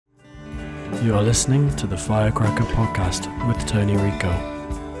You are listening to the Firecracker Podcast with Tony Rico.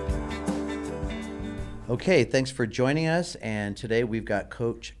 Okay, thanks for joining us. And today we've got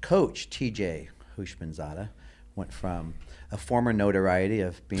Coach TJ Houshmandzadeh. Went from a former notoriety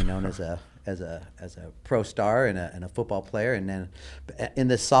of being known as a pro star and a football player, and then in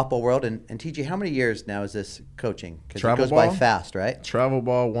the softball world. And TJ, how many years now is this coaching? Because it goes by fast, right? Travel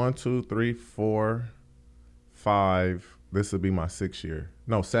ball, 1, 2, 3, 4, 5. This will be my 6th year.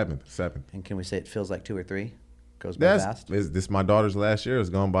 No, seventh. And can we say it feels like 2 or 3? Goes by fast? This my daughter's last year. It's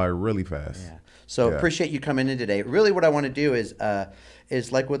gone by really fast. Yeah. So appreciate you coming in today. Really what I want to do is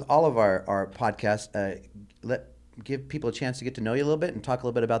like with all of our podcasts, give people a chance to get to know you a little bit and talk a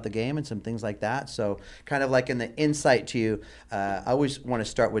little bit about the game and some things like that. So kind of like in the insight to you, I always want to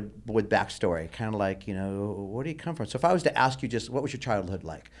start with backstory, kind of like, where do you come from? So if I was to ask you just what was your childhood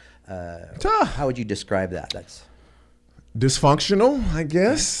like, how would you describe that? That's dysfunctional, I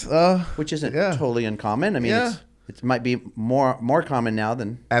guess. Which isn't totally uncommon. I mean, it might be more common now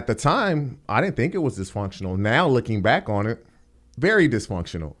than at the time. I didn't think it was dysfunctional. Now looking back on it, very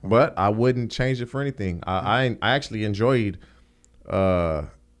dysfunctional. But I wouldn't change it for anything. I actually enjoyed the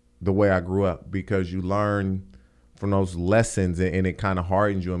way I grew up because you learn from those lessons and it kind of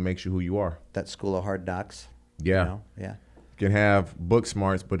hardens you and makes you who you are. That school of hard knocks. Yeah. Yeah. You can have book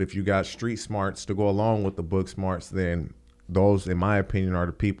smarts, but if you got street smarts to go along with the book smarts, then those, in my opinion, are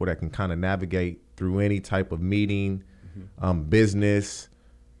the people that can kind of navigate through any type of meeting, business,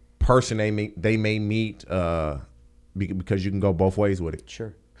 person they may meet, because you can go both ways with it.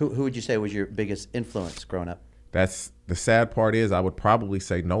 Sure. Who would you say was your biggest influence growing up? That's the sad part is I would probably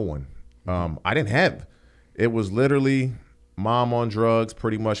say no one. I didn't have. It was literally mom on drugs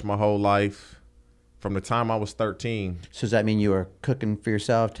pretty much my whole life. From the time I was 13. So does that mean you were cooking for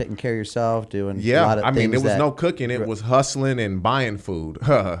yourself, taking care of yourself, doing a lot of things? Yeah, I mean, there was no cooking. It was hustling and buying food.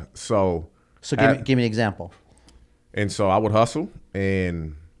 So give me an example. And so I would hustle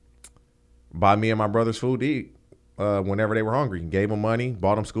and buy me and my brothers food to eat whenever they were hungry. Gave them money,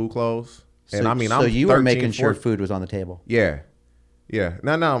 bought them school clothes. And so you were making sure food was on the table. Yeah.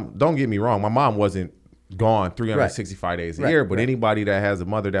 Now, don't get me wrong. My mom wasn't gone 365 days a year, but anybody that has a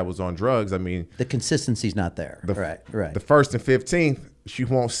mother that was on drugs, I mean, the consistency's not there. Right. The 1st and 15th, she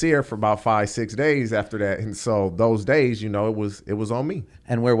won't see her for about 5-6 days after that, and so those days, it was on me.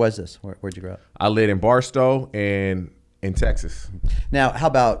 And where was this? Where'd you grow up? I lived in Barstow and in Texas. Now, how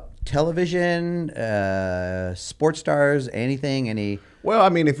about television, sports stars, anything? Well, I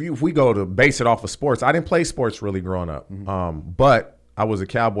mean, if we go to base it off of sports, I didn't play sports really growing up, but I was a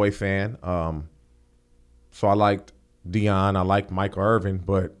Cowboy fan. So I liked Deion, I liked Michael Irvin,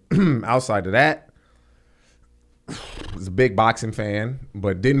 but outside of that, I was a big boxing fan,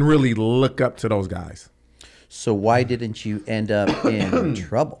 but didn't really look up to those guys. So why didn't you end up in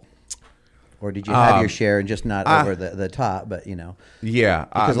trouble? Or did you have your share and just not over the top, but Yeah.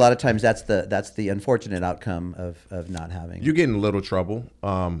 Because a lot of times that's the unfortunate outcome of not having. You get in a little trouble.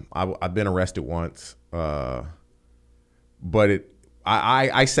 I've been arrested once, but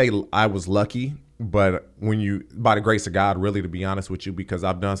I say I was lucky. But by the grace of God, really, to be honest with you, because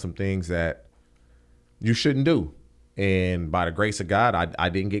I've done some things that you shouldn't do. And by the grace of God, I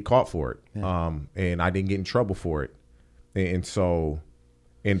didn't get caught for it. Yeah. And I didn't get in trouble for it. And so,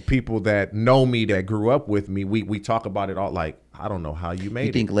 and people that know me, that grew up with me, we talk about it all like, I don't know how you made it.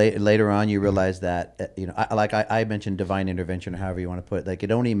 You think later on you realize that, I mentioned divine intervention or however you want to put it. Like,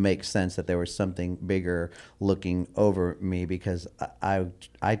 it only makes sense that there was something bigger looking over me because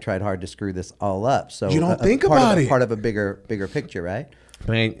I tried hard to screw this all up. So you don't think about it. Part of a bigger picture, right?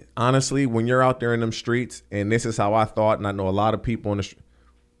 Man, honestly, when you're out there in them streets, and this is how I thought, and I know a lot of people on the street,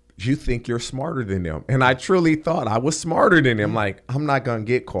 you think you're smarter than them. And I truly thought I was smarter than them. Like, I'm not going to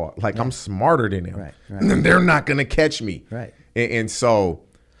get caught. Like, I'm smarter than them. Right. And they're not going to catch me. Right. And so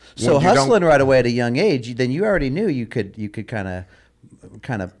hustling right away at a young age, then you already knew you could kind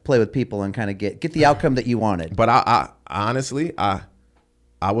of play with people and kind of get the outcome that you wanted. But I honestly, I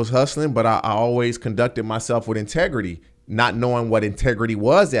was hustling, but I always conducted myself with integrity, not knowing what integrity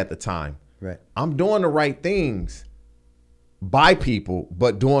was at the time. Right. I'm doing the right things by people,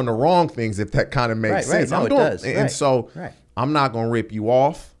 but doing the wrong things, if that kind of makes sense. No, it does. And so I'm not going to rip you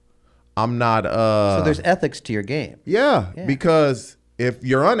off. I'm not. So there's ethics to your game. Yeah, because if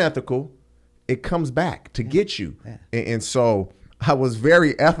you're unethical, it comes back to get you. Yeah. And so I was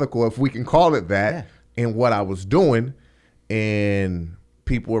very ethical, if we can call it that, in what I was doing, and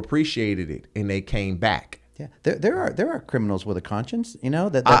people appreciated it, and they came back. Yeah, there are criminals with a conscience,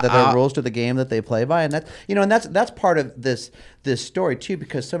 that there are rules to the game that they play by, and that's part of this story too,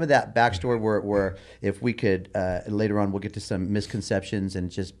 because some of that backstory where if we could later on we'll get to some misconceptions and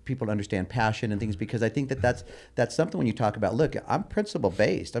just people to understand passion and things, because I think that's something when you talk about, look, I'm principle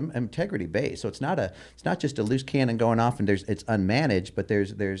based, I'm integrity based, so it's not just a loose cannon going off and it's unmanaged, but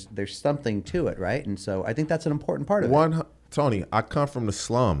there's something to it, right? And so I think that's an important part of it. Tony, I come from the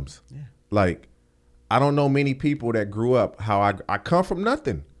slums, like. I don't know many people that grew up how I come from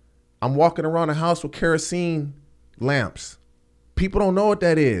nothing. I'm walking around the house with kerosene lamps. People don't know what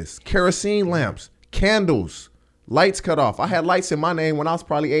that is. Kerosene lamps, candles, lights cut off. I had lights in my name when I was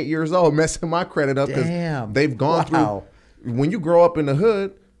probably 8 years old, messing my credit up because they've gone through. When you grow up in the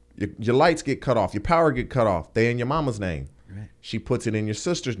hood, your lights get cut off, your power get cut off. They in your mama's name. Right. She puts it in your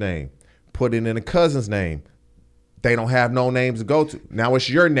sister's name, put it in a cousin's name. They don't have no names to go to. Now it's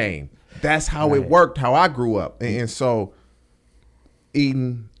your name. That's how it worked, how I grew up. And so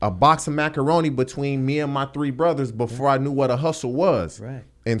eating a box of macaroni between me and my 3 brothers before I knew what a hustle was. Right.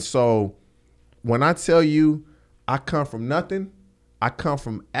 And so when I tell you I come from nothing, I come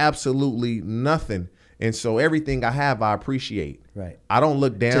from absolutely nothing. And so everything I have, I appreciate. Right. I don't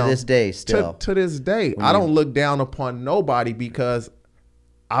look down. To this day still. To this day. I don't look down upon nobody because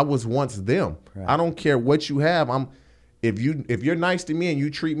I was once them. Right. I don't care what you have. If you're nice to me and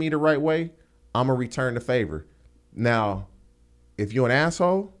you treat me the right way, I'm gonna return the favor. Now, if you're an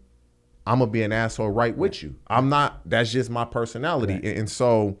asshole, I'm gonna be an asshole right with you. I'm not. That's just my personality. Right. And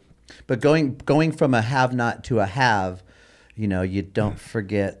so, but going from a have-not to a have, you don't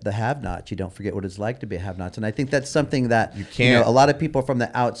forget the have-nots. You don't forget what it's like to be a have-nots. And I think that's something that you can't. A lot of people from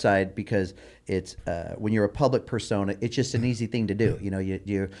the outside, because it's when you're a public persona, it's just an easy thing to do.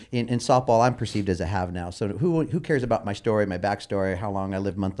 You in softball, I'm perceived as a have now. So who cares about my story, my backstory, how long I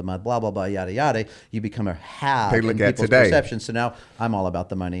lived month to month, blah blah blah, yada yada. You become a have in people's perception. So now I'm all about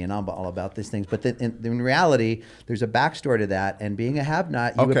the money and I'm all about these things. But then in reality, there's a backstory to that. And being a have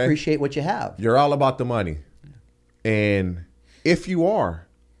not, you appreciate what you have. You're all about the money, and if you are,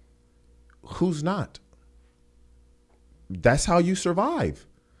 who's not? That's how you survive.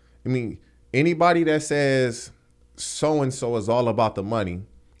 I mean, anybody that says so-and-so is all about the money,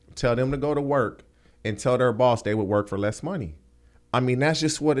 tell them to go to work and tell their boss they would work for less money. I mean, that's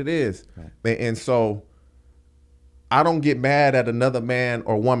just what it is. Right. And so I don't get mad at another man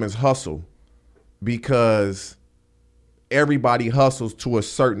or woman's hustle, because everybody hustles to a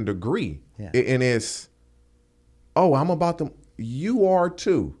certain degree. Yeah. And it's, I'm about to... You are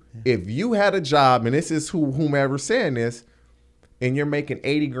too. Yeah. If you had a job, and this is whomever saying this, and you're making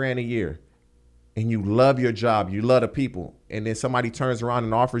 80 grand a year, and you love your job, you love the people, and then somebody turns around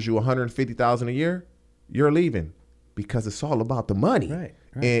and offers you $150,000 a year, you're leaving, because it's all about the money. Right.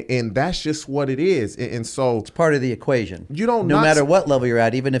 And that's just what it is. And so it's part of the equation. You don't, no matter what level you're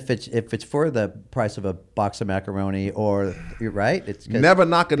at, even if it's for the price of a box of macaroni, or you're right. It's never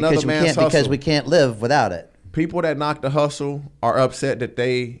knock another man's hustle, because we can't live without it. People that knock the hustle are upset that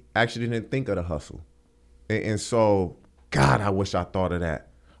they actually didn't think of the hustle. And so, God, I wish I thought of that.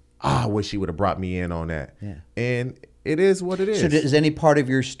 I wish he would have brought me in on that. Yeah. And it is what it is. So is any part of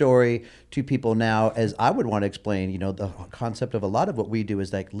your story to people now, as I would want to explain, the concept of a lot of what we do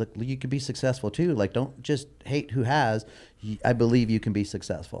is like, look, you can be successful too. Like, don't just hate who has. I believe you can be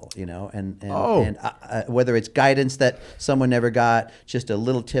successful, and whether it's guidance that someone never got, just a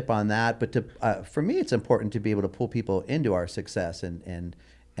little tip on that. But for me, it's important to be able to pull people into our success and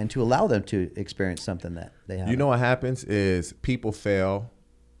to allow them to experience something that they have. What happens is people fail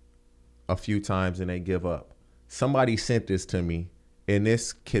a few times and they give up. Somebody sent this to me, and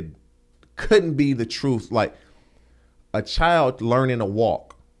this couldn't be the truth. Like, a child learning to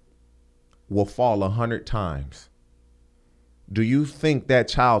walk will fall 100 times. Do you think that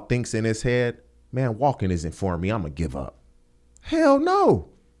child thinks in his head, man, walking isn't for me, I'm going to give up? Hell no.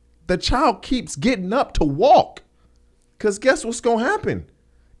 The child keeps getting up to walk, because guess what's going to happen?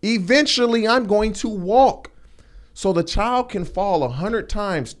 Eventually, I'm going to walk. So the child can fall 100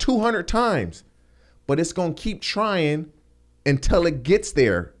 times, 200 times, but it's going to keep trying until it gets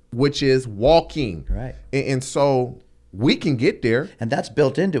there, which is walking. Right. And so we can get there. And that's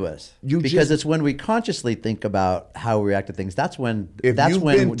built into us. Because it's when we consciously think about how we react to things. That's when they're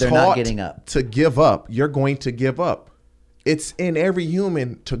not getting up. To give up, you're going to give up. It's in every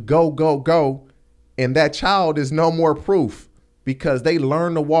human to go, go, go. And that child is no more proof, because they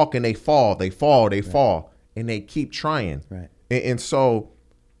learn to walk and they fall, they fall, they fall, and they keep trying. Right. And so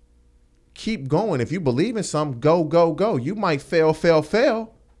keep going. If you believe in something, go, go, go. You might fail,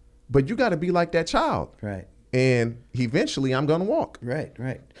 but you got to be like that child. Right. And eventually I'm going to walk. Right.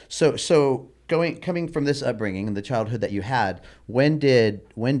 So coming from this upbringing and the childhood that you had, when did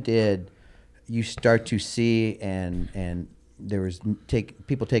you start to see and there was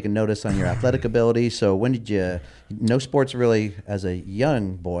people taking notice on your athletic ability? So when did you, no sports really as a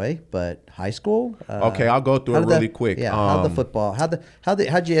young boy, but high school? Okay, I'll go through it really quick. Yeah, how'd the football,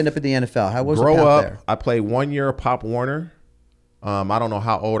 how'd you end up in the NFL? How was the grow path up, there? I played 1 year of Pop Warner. I don't know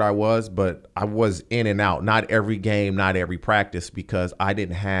how old I was, but I was in and out. Not every game, not every practice, because I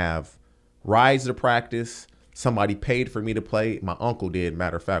didn't have rides to practice. Somebody paid for me to play. My uncle did,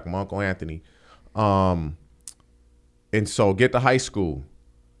 matter of fact, my Uncle Anthony. And so get to high school.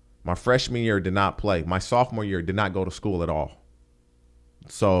 My freshman year did not play. My sophomore year did not go to school at all.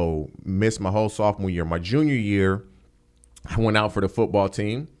 So missed my whole sophomore year. My junior year, I went out for the football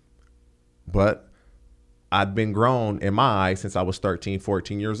team, but I'd been grown in my eyes since I was 13,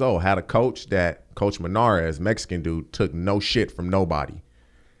 14 years old. Had a coach that, Coach Menarez, Mexican dude, took no shit from nobody.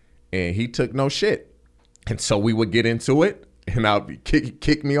 And he took no shit. And so we would get into it, and I'd be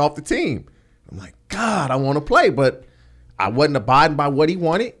kick me off the team. I'm like, God, I want to play, but I wasn't abiding by what he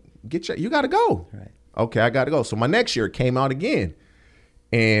wanted. You got to go. Right. Okay, I got to go. So my next year came out again,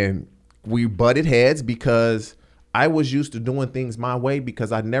 and we butted heads because I was used to doing things my way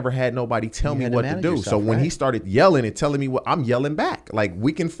because I never had nobody tell me what to do. Yourself, so when right. he started yelling and telling me what, I'm yelling back. Like,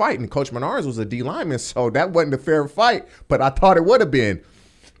 we can fight. And Coach Menarez was a D lineman, so that wasn't a fair fight, but I thought it would have been.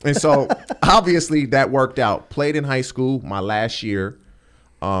 And so obviously that worked out. Played in high school my last year,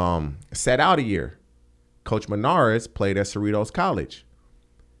 sat out a year. Coach Menarez played at Cerritos College.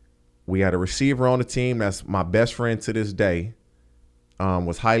 We had a receiver on the team that's my best friend to this day.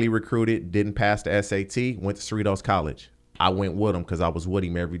 Was highly recruited, didn't pass the SAT, went to Cerritos College. I went with him because I was with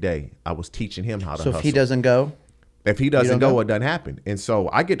him every day. I was teaching him how to hustle. So if he doesn't go? If he doesn't go, it doesn't happen. And so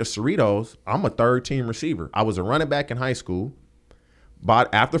I get to Cerritos. I'm a third-team receiver. I was a running back in high school.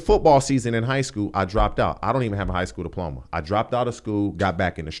 But after football season in high school, I dropped out. I don't even have a high school diploma. I dropped out of school, got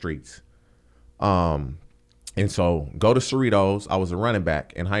back in the streets. And so go to Cerritos. I was a running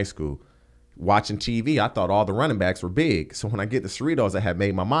back in high school. Watching TV, I thought all the running backs were big. So when I get to Cerritos, I had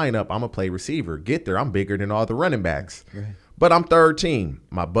made my mind up. I'm going to play receiver. Get there, I'm bigger than all the running backs. Right. But I'm third team.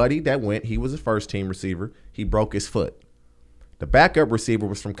 My buddy that went, he was a first team receiver. He broke his foot. The backup receiver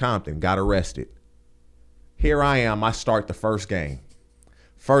was from Compton, got arrested. Here I am. I start the first game.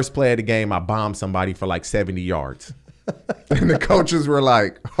 First play of the game, I bombed somebody for like 70 yards. And the coaches were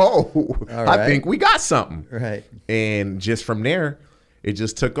like, oh, I think we got something. Right. And just from there, it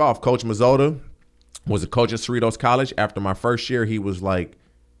just took off. Coach Mazzota was a coach at Cerritos College. After my first year, he was like,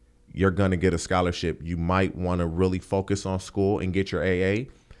 you're going to get a scholarship. You might want to really focus on school and get your AA.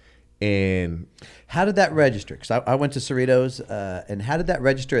 And how did that register? Because I went to Cerritos, and how did that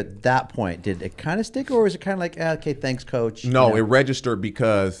register at that point? Did it kind of stick, or was it kind of like, okay, thanks, coach? No, it registered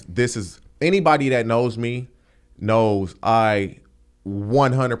because this is, anybody that knows me knows I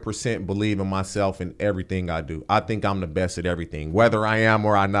 100% believe in myself and everything I do. I think I'm the best at everything, whether I am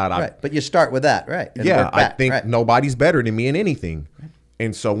or I'm not. Right, but you start with that, right? And yeah, work back, I think right. Nobody's better than me in anything. Right.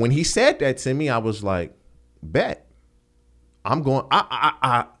 And so when he said that to me, I was like, bet. I'm going,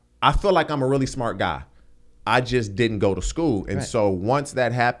 I feel like I'm a really smart guy. I just didn't go to school. And so once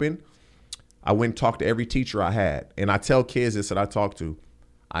that happened, I went and talked to every teacher I had. And I tell kids this that I talk to,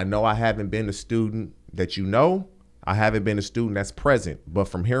 I know I haven't been a student that you know. I haven't been a student that's present. But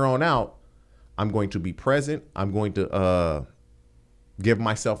from here on out, I'm going to be present. I'm going to give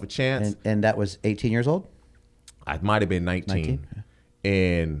myself a chance. And that was 18 years old? I might have been 19.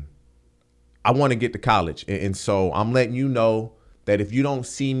 And I want to get to college. And so I'm letting you know that if you don't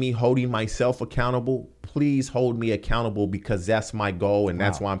see me holding myself accountable, please hold me accountable, because that's my goal and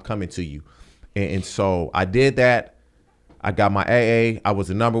that's why I'm coming to you. And so I did that. I got my AA. I was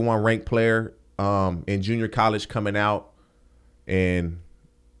the #1 ranked player in junior college coming out, and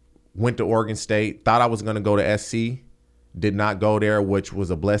went to Oregon State. Thought I was going to go to SC. Did not go there, which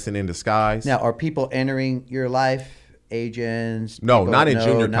was a blessing in disguise. Now, are people entering your life? Agents? No, people? not in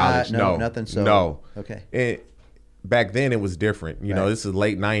junior college. No, nothing. So no. Okay. Back then it was different. You know, this is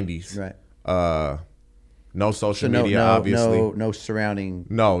late 90s. Right. No social media, obviously. No surrounding.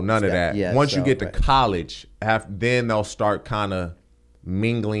 No, none of that. Yeah, Once you get to college, then they'll start kind of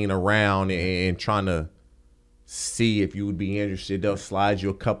mingling around and trying to see if you would be interested. They'll slide you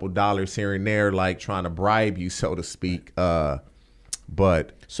a couple dollars here and there, like trying to bribe you, so to speak.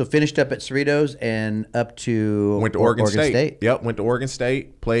 But so finished up at Cerritos and up to went to Oregon State. Yep, went to Oregon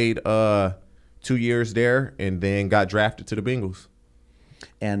State, played 2 years there, and then got drafted to the Bengals.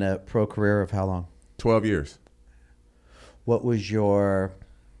 And a pro career of how long? 12 years. What was your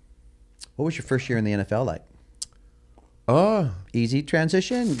first year in the NFL like? Easy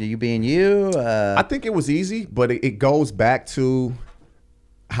transition? You being you? I think it was easy, but it goes back to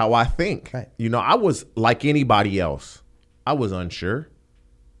how I think. Right. You know, I was like anybody else. I was unsure.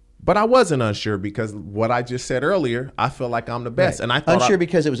 But I wasn't unsure because what I just said earlier, I feel like I'm the best. Right. And I thought unsure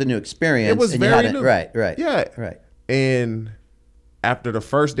because it was a new experience. it was and very you new. Right. Yeah. Right. And after the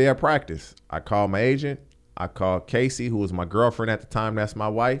first day of practice, I called my agent. I called Casey, who was my girlfriend at the time. That's my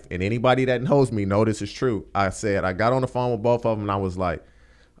wife. And anybody that knows me know this is true. I said, I got on the phone with both of them and I was like,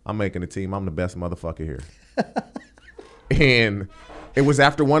 I'm making the team. I'm the best motherfucker here. And it was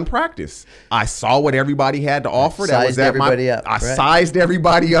after one practice. I saw what everybody had to offer. That was Sized at everybody my, up, I right. sized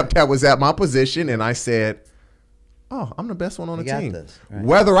everybody up that was at my position. And I said, oh, I'm the best one on the You got team. this, right.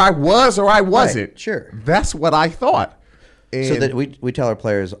 Whether I was or I wasn't. sure. That's what I thought. And So that we tell our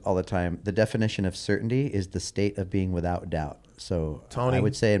players all the time, the definition of certainty is the state of being without doubt. So Tony, I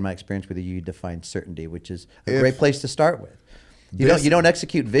would say in my experience with you define certainty, which is a if great place to start with. You don't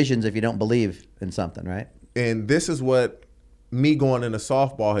execute visions if you don't believe in something, right? and this is what me going into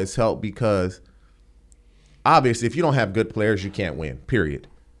softball has helped, because obviously if you don't have good players, you can't win, period.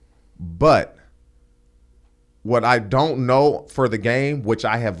 But what I don't know for the game, which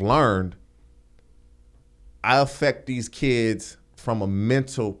I have learned, I affect these kids from a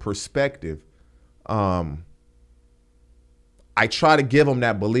mental perspective. I try to give them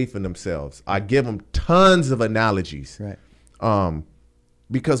that belief in themselves. I give them tons of analogies. Right.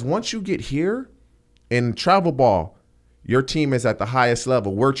 Because once you get here in travel ball, your team is at the highest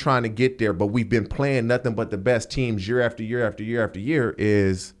level. We're trying to get there, but we've been playing nothing but the best teams year after year after year after year.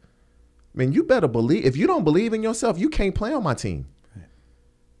 Is, man, you better believe. If you don't believe in yourself, you can't play on my team. Right.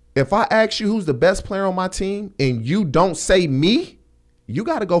 If I ask you who's the best player on my team and you don't say me, you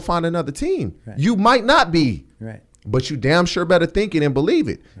got to go find another team. Right. You might not be. Right. But you damn sure better think it and believe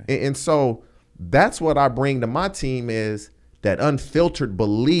it. Right. And so that's what I bring to my team, is that unfiltered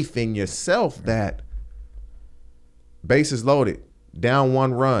belief in yourself. Right. That bases loaded, down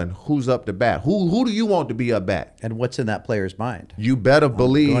one run, who's up to bat? Who do you want to be up bat? And what's in that player's mind? You better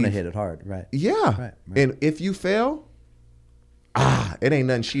believe. I'm going to hit it hard, right? Yeah. Right. And if you fail, it ain't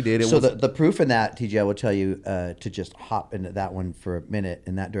nothing she did. So the proof in that, TJ, I will tell you, to just hop into that one for a minute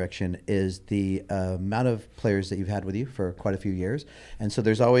in that direction, is the amount of players that you've had with you for quite a few years. And so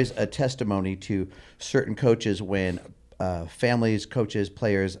there's always a testimony to certain coaches when families, coaches,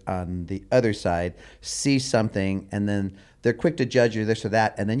 players on the other side see something, and then they're quick to judge you this or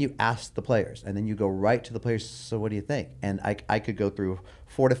that, and then you ask the players, and then you go right to the players, so what do you think? And I could go through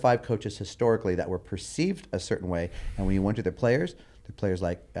 4 to 5 coaches historically that were perceived a certain way, and when you went to the players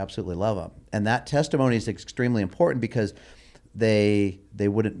like absolutely love them. And that testimony is extremely important because they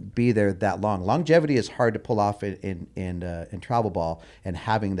wouldn't be there that long. Longevity is hard to pull off in travel ball, and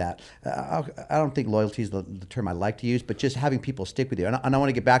having that. I don't think loyalty is the term I like to use, but just having people stick with you. And I want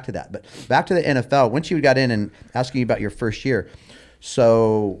to get back to that. But back to the NFL. Once you got in and asking you about your first year,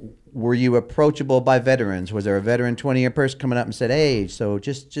 so were you approachable by veterans? Was there a veteran 20-year person coming up and said, "Hey, so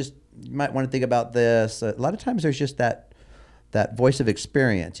just you might want to think about this"? A lot of times there's just that voice of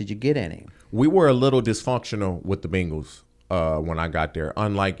experience. Did you get any? We were a little dysfunctional with the Bengals when I got there.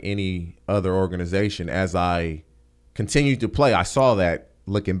 Unlike any other organization, as I continued to play, I saw that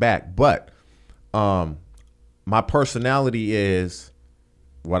looking back. But my personality is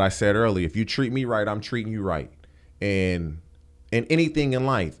what I said earlier. If you treat me right, I'm treating you right. And in anything in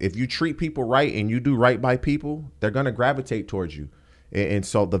life, if you treat people right and you do right by people, they're going to gravitate towards you. And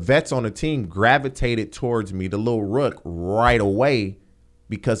so the vets on the team gravitated towards me, the little rook, right away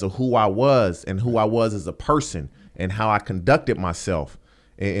because of who I was and who I was as a person and how I conducted myself.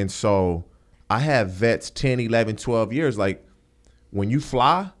 And so I have vets 10, 11, 12 years. Like, when you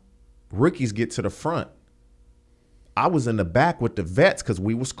fly, rookies get to the front. I was in the back with the vets because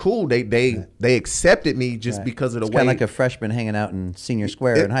we was cool. They accepted me just because of the way. It's kind of like a freshman hanging out in senior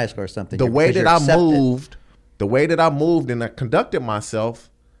square in high school or something. The way that I moved and I conducted myself,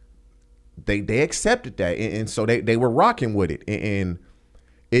 they accepted that. And so they were rocking with it. And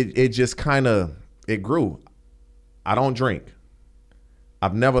it just kind of, it grew. I don't drink.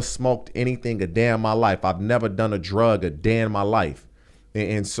 I've never smoked anything a day in my life. I've never done a drug a day in my life.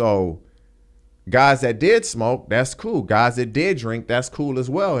 And so guys that did smoke, that's cool. Guys that did drink, that's cool as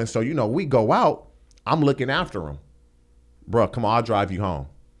well. And so, we go out, I'm looking after them. Bro, come on, I'll drive you home.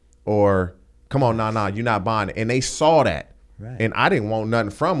 Or, come on, nah, you're not buying it. And they saw that. Right. And I didn't want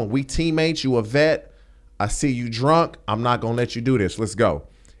nothing from them. We teammates, you a vet. I see you drunk. I'm not going to let you do this. Let's go.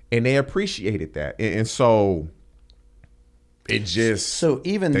 And they appreciated that. And so it just, so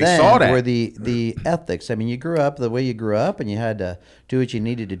even they then saw that. were the ethics. I mean, you grew up the way you grew up, and you had to do what you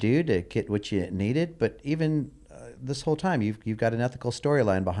needed to do to get what you needed. But even this whole time you've got an ethical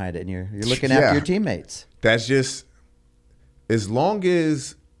storyline behind it, and you're looking Yeah. after your teammates. That's just as long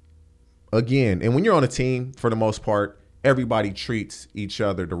as, again, and when you're on a team, for the most part, everybody treats each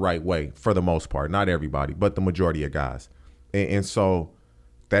other the right way for the most part. Not everybody, but the majority of guys. And so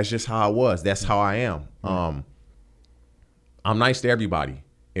that's just how I was. That's how I am. I'm nice to everybody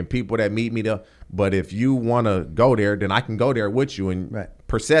and people that meet me there. But if you want to go there, then I can go there with you. And Right.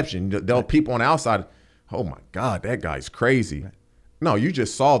 perception, they'll people on the outside, oh my God, that guy's crazy. Right. No, you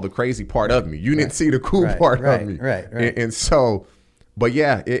just saw the crazy part of me. You didn't see the cool Right, part right, of me. right. And so, but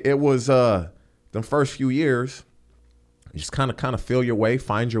yeah, it was the first few years, you just kind of feel your way,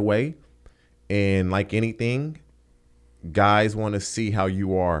 find your way. And like anything, guys want to see how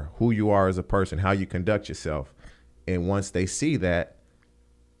you are, who you are as a person, how you conduct yourself. And once they see that,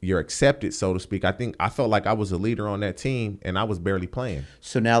 you're accepted, so to speak. I felt like I was a leader on that team, and I was barely playing.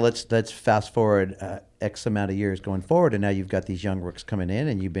 So now let's fast forward X amount of years going forward, and now you've got these young rooks coming in,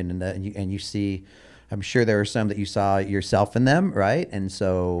 and you've been in that, and you see, I'm sure there are some that you saw yourself in them, right? And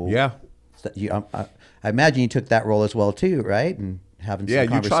so Yeah. I imagine you took that role as well too, right? And having Yeah,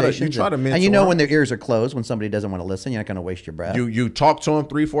 some you try to- conversations, you try to and you know mentor. when their ears are closed, when somebody doesn't want to listen, you're not going to waste your breath. You talk to them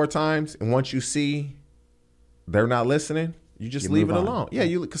 3-4 times, and once you see they're not listening, you just You leave it move on. alone. Yeah,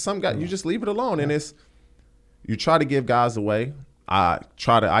 because some guys, you just leave it alone, and you try to give guys away. I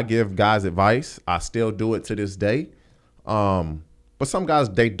give guys advice. I still do it to this day. But some guys,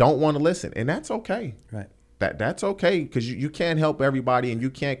 they don't want to listen, and that's okay. Right. That's okay, because you can't help everybody, and you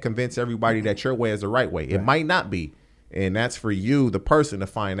can't convince everybody that your way is the right way. It might not be, and that's for you, the person, to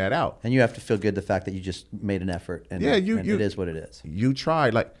find that out. And you have to feel good the fact that you just made an effort, and Yeah, and you- it is what it is. You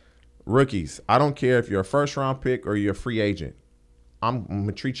tried. Like rookies, I don't care if you're a first round pick or you're a free agent. I'm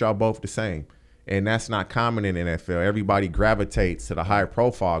gonna treat y'all both the same, and that's not common in the NFL. Everybody gravitates to the high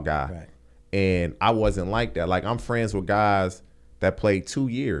profile guy, Right. and I wasn't like that. Like I'm friends with guys that played 2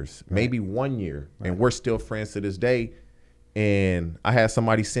 years, maybe 1 year, and we're still friends to this day. And I had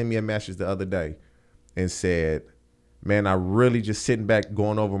somebody send me a message the other day and said, man, I really just sitting back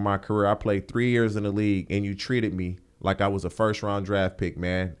going over my career. I played 3 years in the league, and you treated me like I was a first-round draft pick,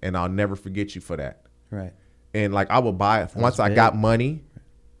 man, and I'll never forget you for that. Right. And, like, I would buy – once I big. got money,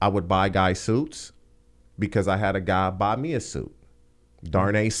 I would buy guys suits because I had a guy buy me a suit.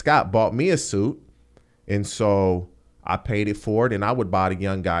 Darnay Scott bought me a suit, and so I paid it forward, and I would buy the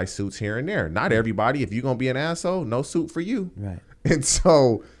young guy suits here and there. Not everybody. If you're going to be an asshole, no suit for you. Right. And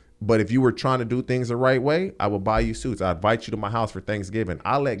so – but if you were trying to do things the right way, I would buy you suits. I'd invite you to my house for Thanksgiving.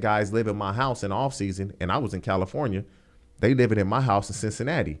 I let guys live in my house in off season, and I was in California. They living in my house in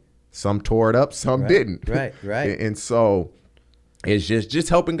Cincinnati. Some tore it up, some didn't. Right. And so it's just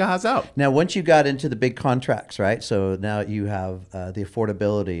helping guys out. Now, once you got into the big contracts, right? So now you have the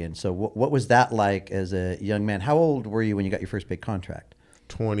affordability, and so what was that like as a young man? How old were you when you got your first big contract?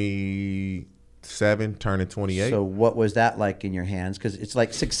 27, turning 28. So what was that like in your hands? Because it's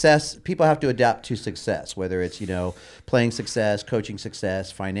like success. People have to adapt to success, whether it's playing success, coaching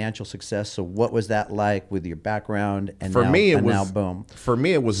success, financial success. So what was that like with your background? And For now, me, it and was now boom. For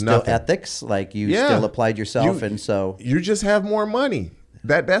me, it was Still nothing. ethics, like you Yeah. still applied yourself, You- and so. You just have more money.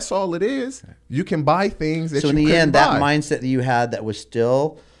 That's all it is. You can buy things that So in you the couldn't end, that buy. mindset that you had, that was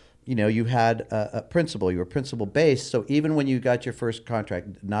still, you had a principle. You were principle based. So even when you got your first contract,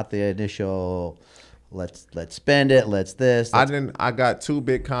 not the initial, let's spend it, I got 2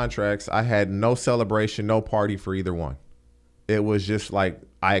 big contracts. I had no celebration, no party for either one. It was just like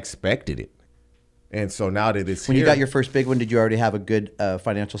I expected it. And so now that it's When here, you got your first big one, did you already have a good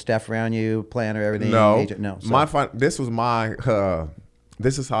financial staff around you, planner, everything? no, agent? No. So,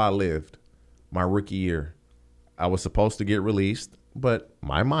 this is how I lived my rookie year. I was supposed to get released, but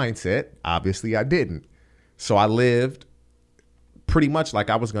my mindset, obviously I didn't. So I lived pretty much like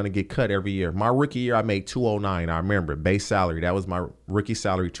I was going to get cut every year. My rookie year, I made $209. I remember base salary. That was my rookie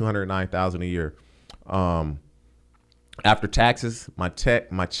salary, $209,000 a year. After taxes, my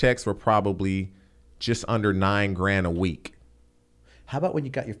checks were probably just under $9,000 a week. how about when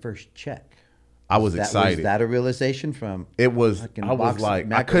you got your first check? I was excited. Was that a realization from? It was. fucking I was box of like,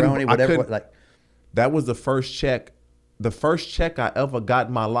 macaroni, whatever. Like, that was the first check. The first check I ever got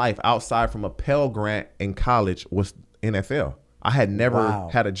in my life outside from a Pell Grant in college was NFL. I had never Wow.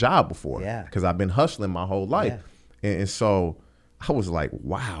 had a job before Yeah. because I've been hustling my whole life. And so I was like,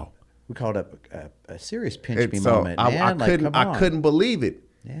 wow. we called it a serious pinch And me so moment, I man. Like, couldn't come on. I couldn't believe it.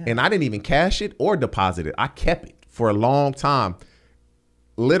 Yeah. And I didn't even cash it or deposit it. I kept it for a long time.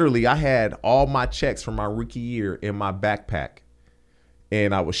 Literally, I had all my checks from my rookie year in my backpack.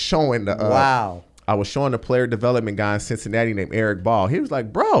 And I was showing the Wow. I was showing the player development guy in Cincinnati named Eric Ball. He was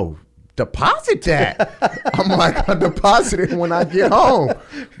like, bro, deposit that. I'm like, I'll deposit it when I get home.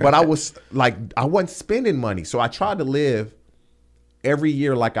 But I was like, I wasn't spending money. So I tried to live every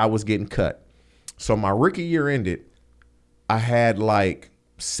year like I was getting cut. So my rookie year ended, I had like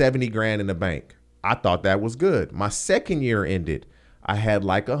 70 grand in the bank. I thought that was good. My second year ended, I had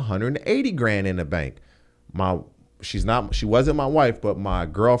like 180 grand in the bank. She wasn't my wife, but my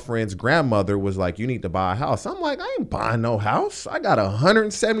girlfriend's grandmother was like, you need to buy a house. I'm like, I ain't buying no house. I got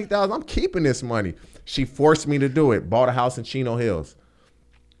 170,000. I'm keeping this money. She forced me to do it. Bought a house in Chino Hills.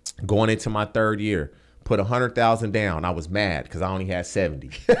 Going into my third year, put 100,000 down. I was mad because I only had 70.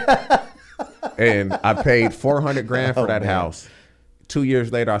 And I paid 400 grand for that house. 2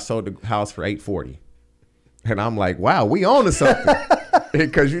 years later, I sold the house for 840. And I'm like, wow, we own to something.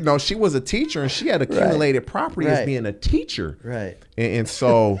 Because, you know, she was a teacher and she had accumulated property as being a teacher. Right. And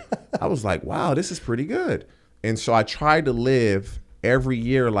so I was like, wow, this is pretty good. And so I tried to live every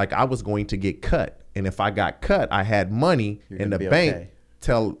year like I was going to get cut. And if I got cut, I had money in the bank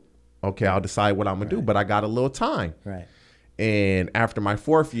okay, I'll decide what I'm going to do. But I got a little time. Right. And after my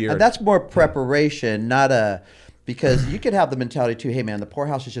fourth year. And that's more preparation, not a... Because you could have the mentality too, hey man, the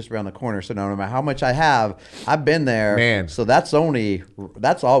poorhouse is just around the corner. So no matter how much I have, I've been there. Man. So that's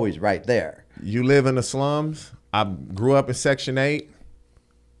always right there. You live in the slums. I grew up in Section 8.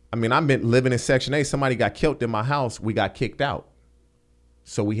 I mean, I've been living in Section 8. Somebody got killed in my house. We got kicked out.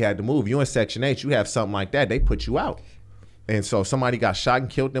 So we had to move. You in Section 8, you have something like that, they put you out. And so somebody got shot and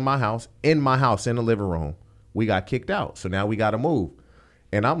killed in my house, in the living room. We got kicked out. So now we got to move.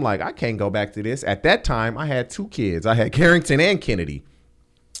 And I'm like, I can't go back to this. At that time, I had 2 kids. I had Carrington and Kennedy.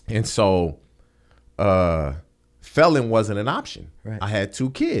 And so felon wasn't an option. Right. I had 2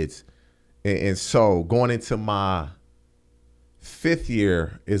 kids. And so going into my 5th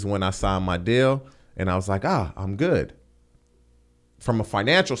year is when I signed my deal. And I was like, I'm good. From a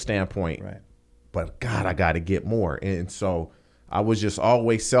financial standpoint. Right. But God, I got to get more. And so I was just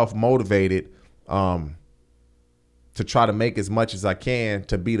always self-motivated to try to make as much as I can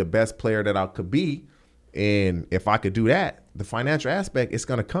to be the best player that I could be. And if I could do that, the financial aspect, it's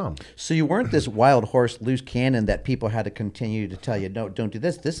going to come. So you weren't this wild horse, loose cannon that people had to continue to tell you, no, don't do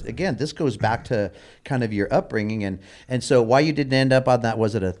this. This goes back to kind of your upbringing. And so why you didn't end up on that,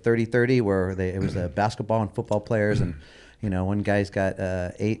 was it a 30-30 where it was a basketball and football players and, you know, one guy's got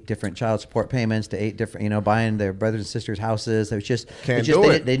 8 different child support payments to 8 different, you know, buying their brothers and sisters' houses. It was just, they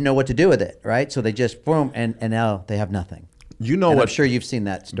didn't know what to do with it, right? So they just, boom, and now they have nothing. You know and what? I'm sure you've seen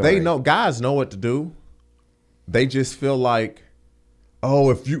that story. Guys know what to do. They just feel like,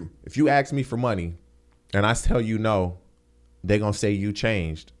 oh, if you ask me for money and I tell you no, they're going to say you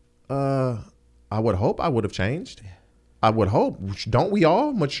changed. I would hope I would have changed. I would hope. Don't we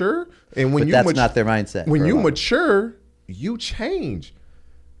all mature? And when that's not their mindset. When you mature, you change.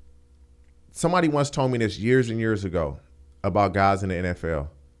 Somebody once told me this years and years ago about guys in the NFL.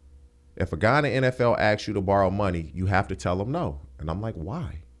 If a guy in the NFL asks you to borrow money, you have to tell him no. And I'm like,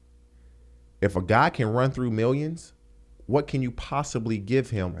 why? If a guy can run through millions, what can you possibly give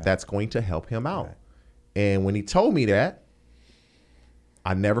him that's going to help him out? Right. And when he told me that,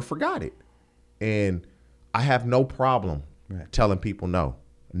 I never forgot it. And I have no problem telling people no.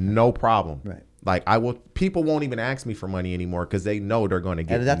 No problem. Right. Like people won't even ask me for money anymore because they know they're going to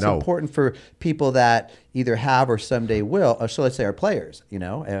get no. And that's important for people that either have or someday will, or so let's say our players, you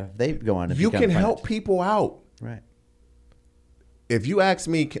know, if they go on. You can help people out. Right. If you ask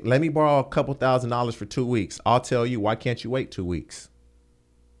me, let me borrow a couple $1,000s for 2 weeks, I'll tell you, why can't you wait 2 weeks?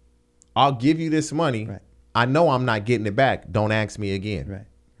 I'll give you this money. Right. I know I'm not getting it back. Don't ask me again. Right.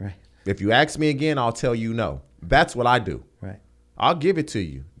 Right. If you ask me again, I'll tell you no. That's what I do. Right. I'll give it to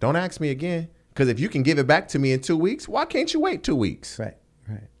you. Don't ask me again. Because if you can give it back to me in 2 weeks, why can't you wait 2 weeks? Right.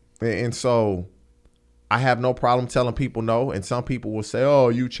 Right. And so I have no problem telling people no. And some people will say, oh,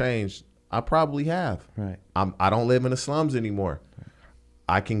 you changed. I probably have. Right. I don't live in the slums anymore.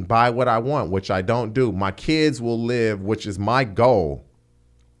 I can buy what I want, which I don't do. My kids will live, which is my goal,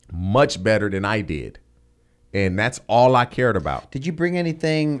 much better than I did. And that's all I cared about. Did you bring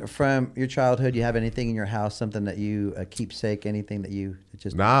anything from your childhood? You have anything in your house, something that you keepsake, anything that you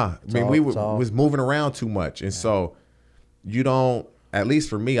just... Nah. I mean, we was moving around too much. And so you don't, at least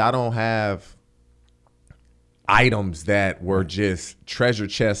for me, I don't have items that were just treasure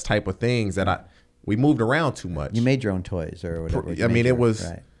chest type of things that we moved around too much. You made your own toys or whatever. I mean, it was,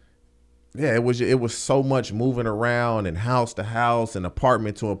 yeah, it was so much moving around and house to house and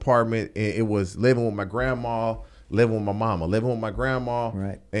apartment to apartment. It was living with my grandma, living with my mama, living with my grandma.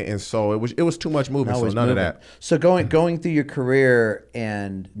 Right. And so it was too much moving. So none of that. So going through your career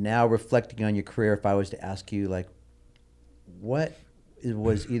and now reflecting on your career, if I was to ask you, like, what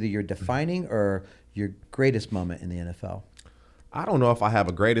was either your defining or your greatest moment in the NFL? I don't know if I have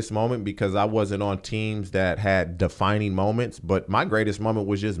a greatest moment because I wasn't on teams that had defining moments, but my greatest moment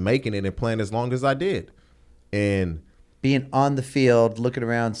was just making it and playing as long as I did. And being on the field, looking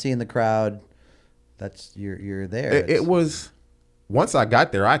around, seeing the crowd, that's you're there. It was, once I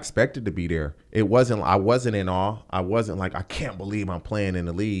got there, I expected to be there. I wasn't in awe. I wasn't like, I can't believe I'm playing in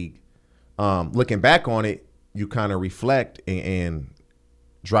the league. Looking back on it, you kind of reflect and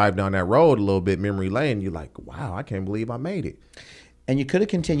drive down that road a little bit, memory lane. You're like, wow, I can't believe I made it. And you could have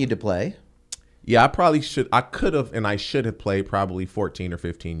continued to play. Yeah, I could have, and I should have played probably 14 or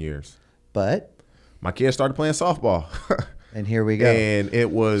 15 years. But my kids started playing softball. And here we go. And it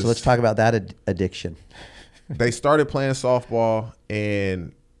was. So let's talk about that addiction. They started playing softball,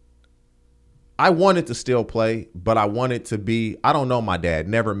 and I wanted to still play, but I wanted to be. I don't know my dad.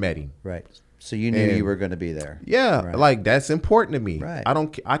 Never met him. Right. So you knew you were going to be there. Yeah, right. Like that's important to me. Right.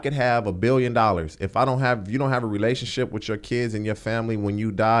 I could have $1 billion if you don't have a relationship with your kids and your family. When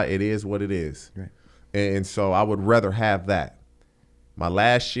you die, it is what it is. Right. And so I would rather have that. My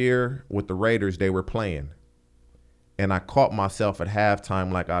last year with the Raiders, they were playing, and I caught myself at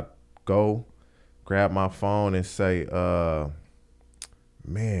halftime. Like I'd go grab my phone and say,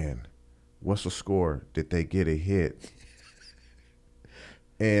 "Man, what's the score? Did they get a hit?"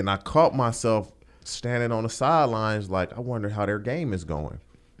 And I caught myself standing on the sidelines like, I wonder how their game is going.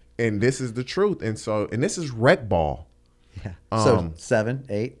 And this is the truth. And this is rec ball. Yeah. So 7,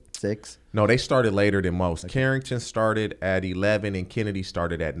 8, 6. No, they started later than most. Okay. Carrington started at 11 and Kennedy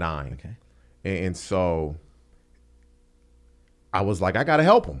started at 9. Okay. And so I was like, I got to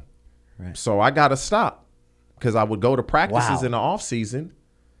help them. Right. So I got to stop because I would go to practices in the off season.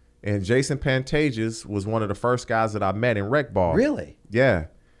 And Jason Pantages was one of the first guys that I met in rec ball. Really? Yeah.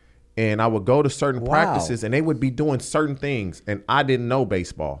 And I would go to certain practices and they would be doing certain things and I didn't know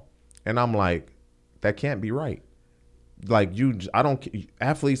baseball. And I'm like, that can't be right. Like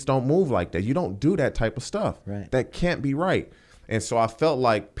athletes don't move like that. You don't do that type of stuff. Right. That can't be right. And so I felt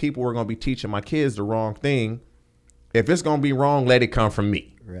like people were going to be teaching my kids the wrong thing. If it's going to be wrong, let it come from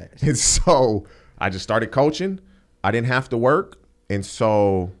me. Right. And so I just started coaching. I didn't have to work. And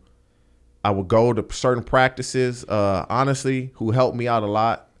so I would go to certain practices. Honestly, who helped me out a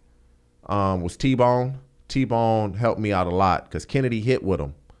lot was T-Bone. T-Bone helped me out a lot because Kennedy hit with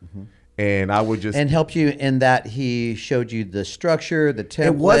him. Mm-hmm. And I would just... And helped you in that he showed you the structure, the template.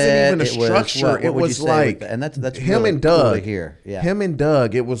 It wasn't even a structure. It was like... And that's him really and Doug. Cool to hear. Yeah. Him and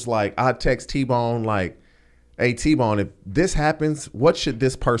Doug, it was like, I'd text T-Bone like, hey, T-Bone, if this happens, what should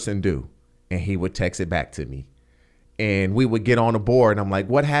this person do? And he would text it back to me. And we would get on the board, and I'm like,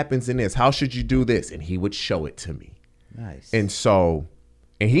 what happens in this? How should you do this? And he would show it to me. Nice. And so,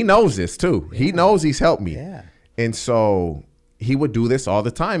 and he knows this too. Yeah. He knows he's helped me. Yeah. And so he would do this all the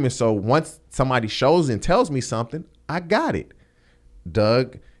time. And so once somebody shows and tells me something, I got it.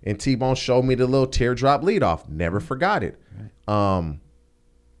 Doug and T-Bone showed me the little teardrop leadoff. Never forgot it. Right.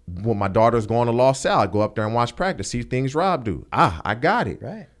 When my daughter's going to Los Al, I go up there and watch practice, see things Rob do. I got it.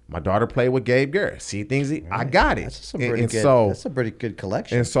 Right. My daughter played with Gabe Garrett. See things I got it. That's a pretty good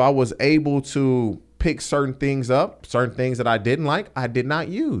collection. And so I was able to pick certain things up, certain things that I didn't like, I did not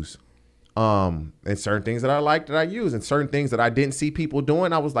use. And certain things that I liked that I used, and certain things that I didn't see people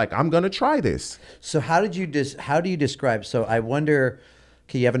doing, I was like, I'm gonna try this. So how do you describe? So I wonder,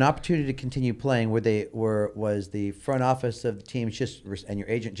 okay, you have an opportunity to continue playing. Was the front office of the team and your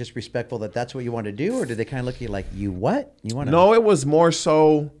agent just respectful that that's what you want to do, or did they kind of look at you like, you what? You want to? No, it was more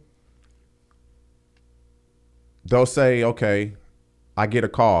so. They'll say, okay, I get a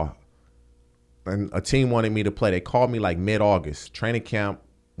call, and a team wanted me to play. They called me like mid-August. Training camp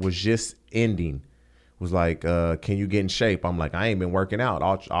was just ending. Was like, can you get in shape? I'm like, I ain't been working out.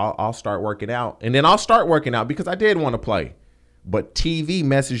 I'll start working out, and then I'll start working out because I did want to play. But TV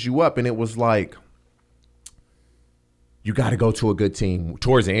messes you up, and it was like, you got to go to a good team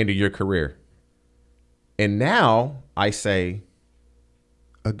towards the end of your career. And now I say,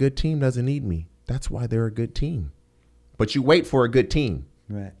 a good team doesn't need me. That's why they're a good team. But you wait for a good team.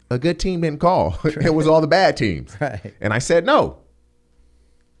 Right. A good team didn't call. It was all the bad teams. Right. And I said no.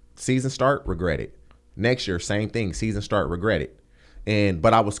 Season start, regret it. Next year, same thing. Season start, regret it.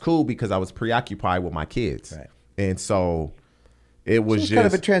 But I was cool because I was preoccupied with my kids. Right. And so it was just kind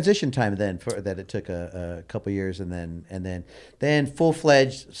of a transition time then for that. It took a couple years, and then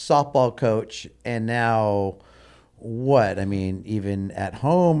full-fledged softball coach, and now what? I mean, even at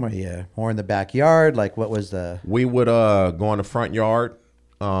home, are you more in the backyard? Like, what was the? We would go in the front yard,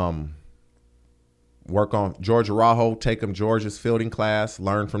 work on George Araujo, take him George's fielding class,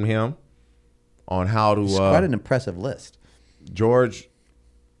 learn from him on how to. It's quite an impressive list. George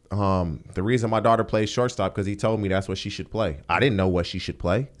the reason my daughter plays shortstop because he told me that's what she should play. I didn't know what she should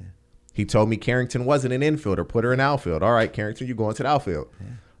play. Yeah. He told me Carrington wasn't an infielder. Put her in outfield. All right, Carrington, you going to the outfield.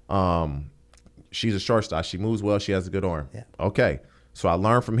 Yeah. She's a shortstop. She moves well. She has a good arm. Yeah. Okay. So I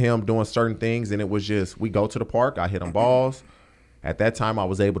learned from him doing certain things, and it was just we go to the park. I hit him balls. At that time, I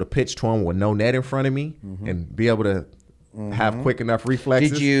was able to pitch to him with no net in front of me and be able to have quick enough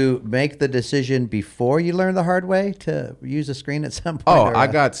reflexes. Did you make the decision before you learned the hard way to use a screen at some point? Oh, I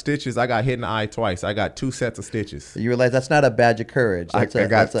got stitches. I got hit in the eye twice. I got 2 sets of stitches. You realize that's not a badge of courage. I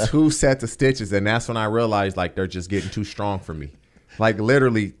got 2 sets of stitches, and that's when I realized, like, they're just getting too strong for me. Like,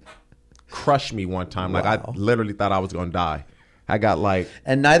 literally crushed me one time. Like, I literally thought I was going to die. I got, like...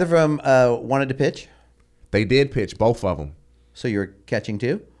 And neither of them wanted to pitch? They did pitch, both of them. So you were catching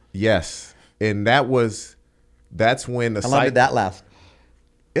too? Yes. And that's when the How long did that last?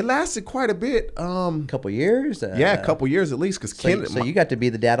 It lasted quite a bit. A couple years? Yeah, a couple years at least. So you got to be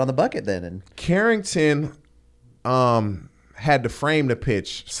the dad on the bucket then. And Carrington had to frame the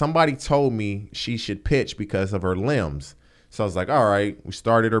pitch. Somebody told me she should pitch because of her limbs. So I was like, all right. We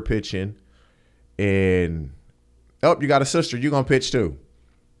started her pitching. And, you got a sister. You're going to pitch too.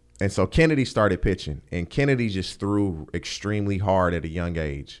 And so Kennedy started pitching. And Kennedy just threw extremely hard at a young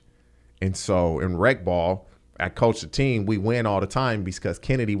age. And so in rec ball, I coached the team. We win all the time because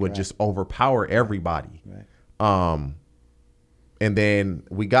Kennedy would just overpower everybody. Right. And then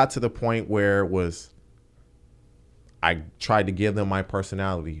we got to the point where I tried to give them my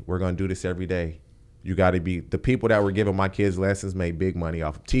personality. We're going to do this every day. You got to be the people that were giving my kids lessons made big money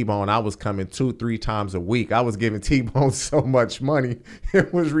off of T-Bone. I was coming 2-3 times a week. I was giving T-Bone so much money.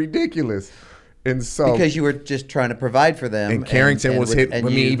 It was ridiculous. And so because you were just trying to provide for them. And Carrington was hitting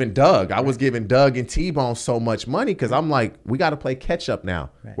with me, even Doug. I was giving Doug and T-Bone so much money because I'm like, we got to play catch up now.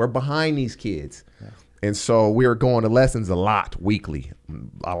 Right. We're behind these kids. Right. And so we were going to lessons a lot weekly,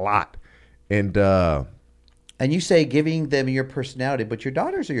 a lot. And you say giving them your personality, but your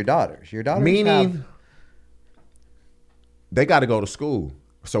daughters are your daughters. Your daughters meaning they got to go to school.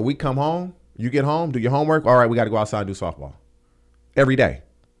 So we come home, you get home, do your homework. All right, we got to go outside and do softball every day.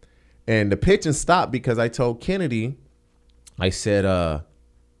 And the pitching stopped because I told Kennedy, I said,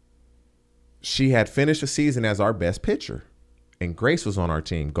 she had finished the season as our best pitcher. And Grace was on our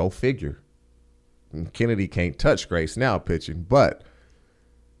team. Go figure. And Kennedy can't touch Grace now pitching. But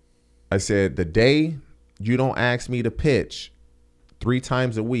I said, the day you don't ask me to pitch 3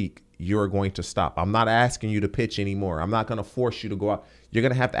 times a week, you're going to stop. I'm not asking you to pitch anymore. I'm not going to force you to go out. You're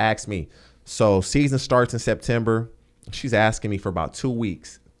going to have to ask me. So season starts in September. She's asking me for about 2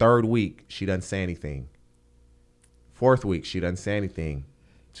 weeks. 3rd week, she doesn't say anything. 4th week, she doesn't say anything.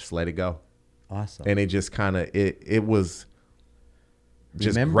 Just let it go. Awesome. And it just kind of, it was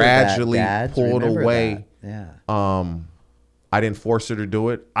just gradually pulled away. That. Yeah. I didn't force her to do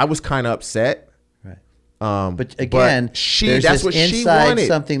it. I was kind of upset. But again, there's that's this what she inside wanted.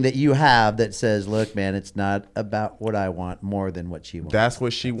 Something that you have that says, look, man, it's not about what I want more than what she wants. That's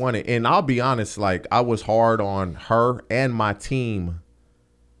what she wanted. And I'll be honest, like I was hard on her and my team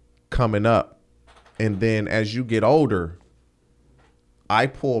coming up. And then as you get older, I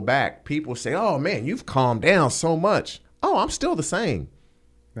pull back. People say, oh man, you've calmed down so much. Oh, I'm still the same.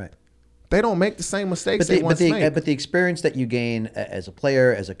 Right. They don't make the same mistakes they once made. But the experience that you gain as a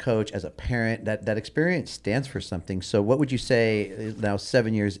player, as a coach, as a parent, that experience stands for something. So what would you say now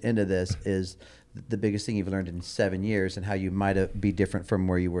 7 years into this is the biggest thing you've learned in 7 years and how you might be different from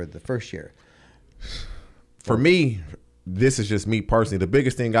where you were the first year? For me, this is just me personally. The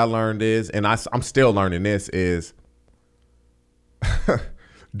biggest thing I learned is, and I'm still learning this, is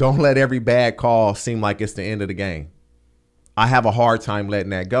don't let every bad call seem like it's the end of the game. I have a hard time letting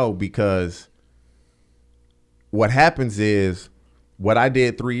that go because what happens is what I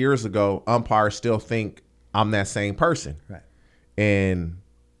did 3 years ago, umpires still think I'm that same person. Right. And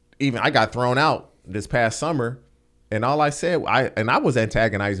even I got thrown out this past summer and all I said, I was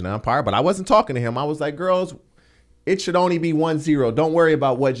antagonizing the umpire, but I wasn't talking to him. I was like, girls, it should only be 1-0. Don't worry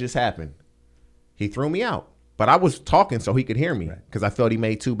about what just happened. He threw me out, but I was talking so he could hear me because I felt he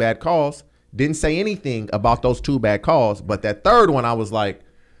made 2 bad calls. Didn't say anything about those 2 bad calls, but that 3rd one, I was like,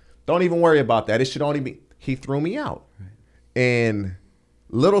 don't even worry about that. It should only be, he threw me out. Right. And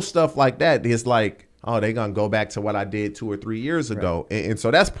little stuff like that is like, oh, they're going to go back to what I did 2 or 3 years ago. Right. And so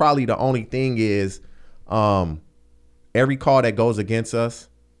that's probably the only thing is every call that goes against us,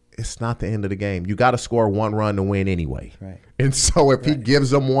 it's not the end of the game. You got to score 1 run to win anyway. Right. And so if he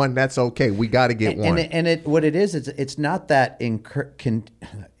gives them 1, that's okay. We got to get 1. And what it is, it's not that in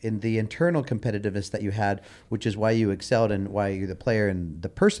the internal competitiveness that you had, which is why you excelled and why you're the player and the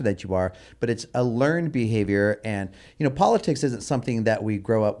person that you are, but it's a learned behavior. And, politics isn't something that we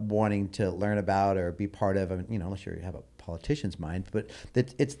grow up wanting to learn about or be part of, unless you have a politician's mind, but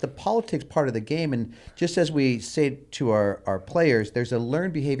it's the politics part of the game. And just as we say to our players, there's a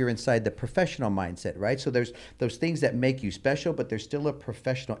learned behavior inside the professional mindset, right? So there's those things that make you special, but there's still a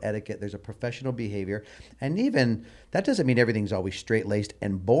professional etiquette. There's a professional behavior. And even that doesn't mean everything's always straight-laced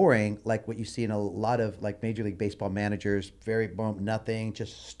and boring, like what you see in a lot of like Major League Baseball managers, very nothing,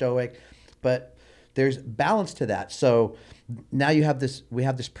 just stoic. But there's balance to that. So now we have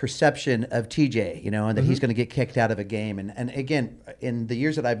this perception of TJ, and that he's going to get kicked out of a game. And again, in the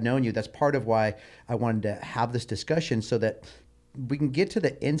years that I've known you, that's part of why I wanted to have this discussion so that we can get to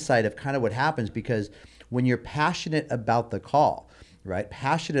the insight of kind of what happens, because when you're passionate about the call, right?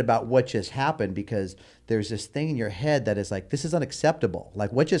 Passionate about what just happened, because there's this thing in your head that is like, this is unacceptable.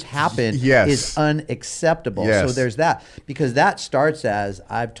 Like what just happened is unacceptable. Yes. So there's that, because that starts as,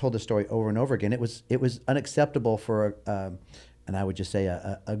 I've told the story over and over again. It was unacceptable for and I would just say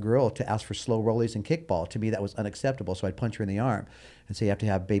a girl to ask for slow rollies and kickball. To me, that was unacceptable. So I'd punch her in the arm and say, you have to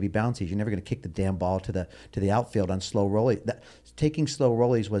have baby bouncies. You're never going to kick the damn ball to the outfield on slow rollies. Taking slow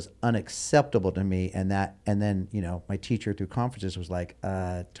rollies was unacceptable to me. And then my teacher through conferences was like,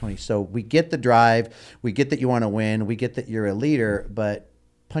 Tony, so we get the drive, we get that you want to win, we get that you're a leader, but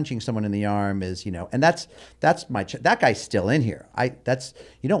punching someone in the arm is, and that's that guy's still in here.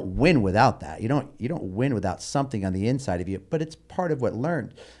 You don't win without that. You don't win without something on the inside of you, but it's part of what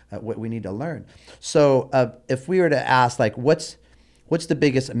we need to learn. So if we were to ask, like, what's the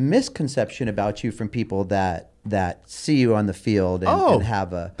biggest misconception about you from people that see you on the field and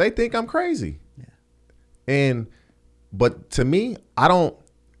have they think I'm crazy. Yeah. But to me, I don't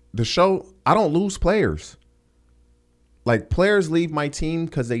lose players. Like, players leave my team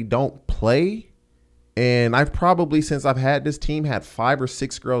because they don't play. And I've probably, since I've had this team, had 5 or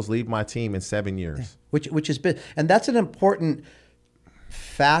 6 girls leave my team in 7 years. Yeah. Which has been, and that's an important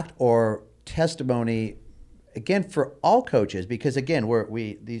fact or testimony, again, for all coaches, because again,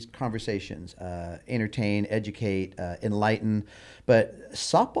 these conversations entertain, educate, enlighten. But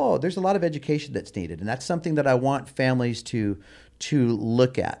softball, there's a lot of education that's needed, and that's something that I want families to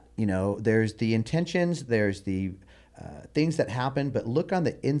look at. There's the intentions, there's the things that happen, but look on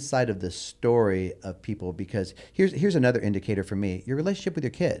the inside of the story of people, because here's another indicator for me: your relationship with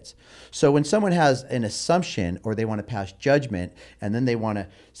your kids. So when someone has an assumption or they want to pass judgment, and then they want to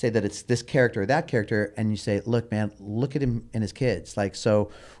say that it's this character or that character, and you say, look, man, look at him and his kids. Like,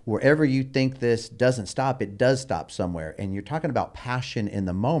 so wherever you think this doesn't stop, it does stop somewhere. And you're talking about passion in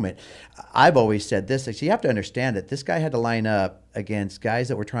the moment. I've always said this, like, so you have to understand that this guy had to line up against guys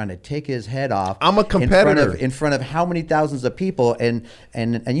that were trying to take his head off. I'm a competitor in front of how many thousands of people, and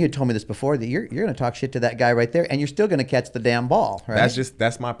you had told me this before, that you're going to talk shit to that guy right there, and you're still going to catch the damn ball. Right?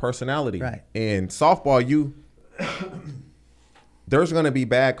 That's my personality. Right. In softball, there's going to be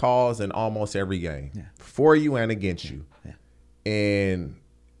bad calls in almost every game, for you and against you, and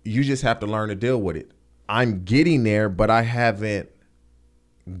you just have to learn to deal with it. I'm getting there, but I haven't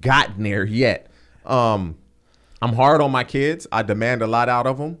gotten there yet. I'm hard on my kids. I demand a lot out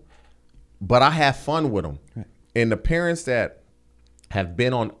of them, but I have fun with them. Right. And the parents that have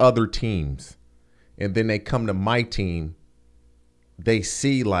been on other teams and then they come to my team, they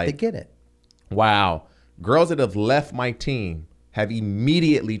see, like, they get it. Wow. Girls that have left my team have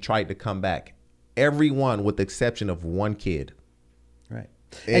immediately tried to come back. Everyone, with the exception of one kid. Right.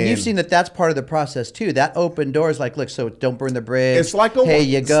 And you've seen that that's part of the process too. That open doors, like, look, so don't burn the bridge. It's like a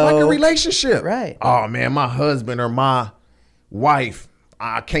relationship. Right. Oh man, my husband or my wife,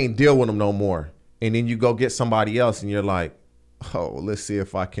 I can't deal with them no more. And then you go get somebody else and you're like, oh, let's see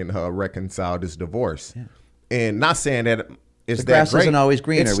if I can reconcile this divorce. Yeah. And not saying that it's the grass that great. Isn't always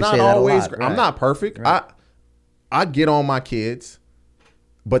greener. It's we not say that always. a lot. Right. I'm not perfect. Right. I get on my kids,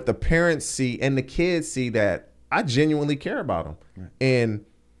 but the parents see and the kids see that I genuinely care about them. Right. And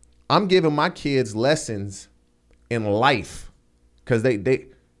I'm giving my kids lessons in life, because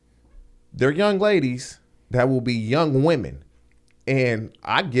they're young ladies that will be young women. And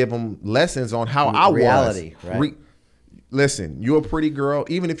I give them lessons on how I reality, was. Right? Listen, you're a pretty girl.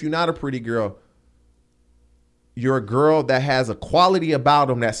 Even if you're not a pretty girl, you're a girl that has a quality about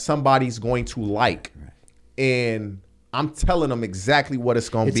them that somebody's going to like. Right. And I'm telling them exactly what it's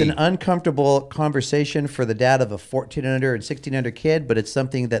going to be. It's an uncomfortable conversation for the dad of a 14 under and 16 under kid, but it's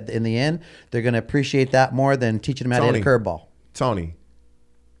something that in the end, they're going to appreciate that more than teaching them how to hit a curveball. Tony,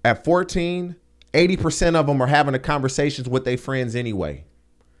 At 14, 80% of them are having the conversations with their friends anyway.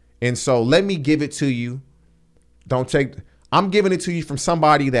 And so let me give it to you. I'm giving it to you from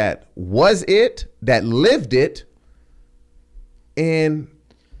somebody that was it, that lived it. And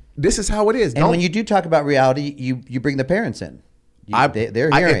this is how it is. And when you do talk about reality, you bring the parents in. They're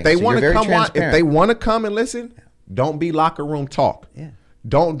hearing. If they so want to come, transparent. if they want to come and listen, don't be locker room talk. Yeah.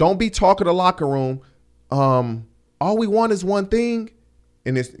 Don't be talking the locker room. All we want is one thing,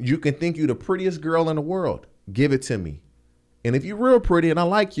 and it's you can think you the prettiest girl in the world. Give it to me. And if you're real pretty and I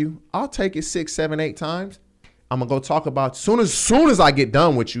like you, I'll take it 6, 7, 8 times. I'm gonna go talk about soon as I get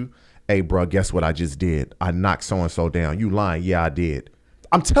done with you. Hey, bro, guess what I just did? I knocked so and so down. You lying? Yeah, I did.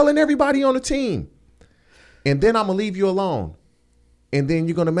 I'm telling everybody on the team, and then I'm gonna leave you alone. And then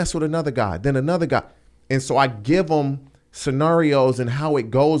you're gonna mess with another guy, then another guy, and so I give them scenarios and how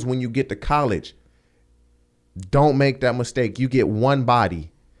it goes when you get to college. Don't make that mistake. You get one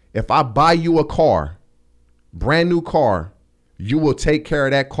body. If I buy you a car, brand new car, you will take care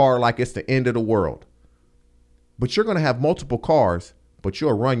of that car like it's the end of the world. But you're going to have multiple cars, but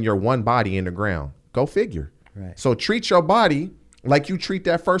you'll run your one body in the ground. Go figure. Right. So treat your body like you treat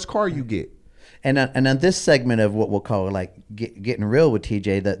that first car you get. And on this segment of what we'll call like getting real with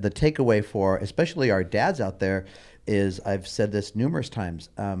TJ, the takeaway for especially our dads out there is, I've said this numerous times,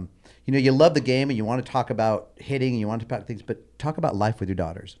 you love the game and you want to talk about hitting and you want to talk about things, but talk about life with your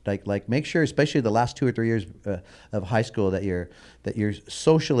daughters. Like make sure, especially the last 2 or 3 years of high school, that you're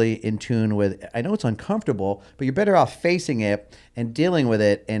socially in tune with. I know it's uncomfortable, but you're better off facing it and dealing with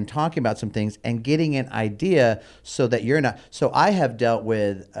it and talking about some things and getting an idea so that you're not. So I have dealt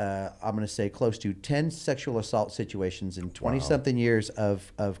with, I'm going to say close to 10 sexual assault situations in 20 something years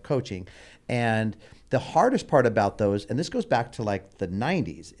of coaching. And the hardest part about those, and this goes back to like the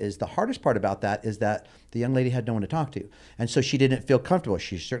 90s, is the hardest part about that is that the young lady had no one to talk to. And so she didn't feel comfortable.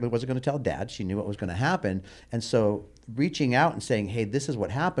 She certainly wasn't going to tell dad. She knew what was going to happen. And so reaching out and saying, hey, this is what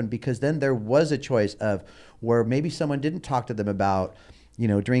happened, because then there was a choice of where maybe someone didn't talk to them about,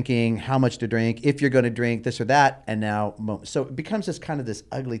 drinking, how much to drink, if you're going to drink, this or that. And now, so it becomes this kind of this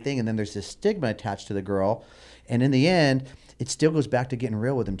ugly thing. And then there's this stigma attached to the girl. And in the end, it still goes back to getting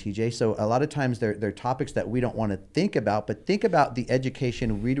real with them, TJ. So a lot of times they're topics that we don't want to think about, but think about the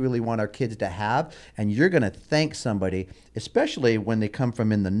education we really want our kids to have. And you're going to thank somebody, especially when they come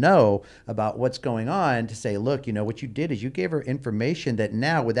from in the know about what's going on, to say, look, what you did is you gave her information that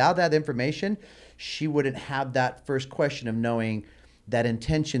now, without that information, she wouldn't have that first question of knowing that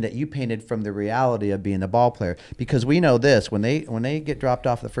intention that you painted from the reality of being the ball player. Because we know this, when they get dropped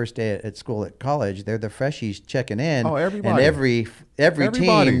off the first day at school at college, they're the freshies checking in. Oh, everybody. And every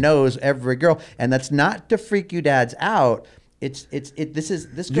team knows every girl. And that's not to freak you dads out. This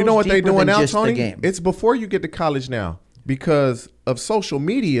goes You know what they're deeper doing than now, just the Tony? game. It's before you get to college now because of social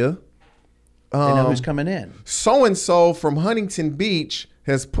media. They know who's coming in. So-and-so from Huntington Beach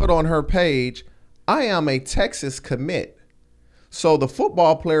has put on her page, I am a Texas commit. So the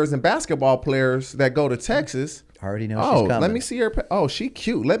football players and basketball players that go to Texas already know she's coming. Let me see her. Oh, she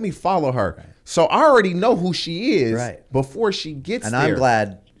cute. Let me follow her. Right. So I already know who she is before she gets there. And I'm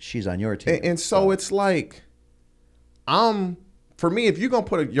glad she's on your team. And so it's like, for me, if you're going to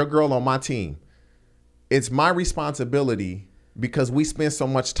put your girl on my team, it's my responsibility because we spend so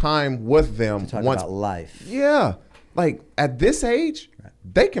much time with them. To talk about life. Yeah. Like at this age,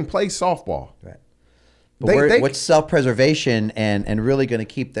 they can play softball. Right. But what's self-preservation and really going to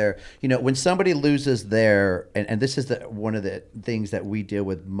keep their, when somebody loses their, and this is one of the things that we deal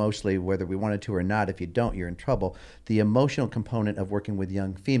with mostly, whether we wanted to or not, if you don't, you're in trouble, the emotional component of working with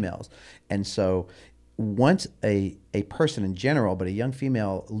young females. And so once a person in general, but a young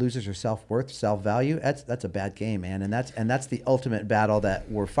female loses her self-worth, self-value, that's a bad game, man. And that's the ultimate battle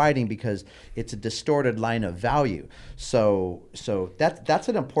that we're fighting because it's a distorted line of value. So that's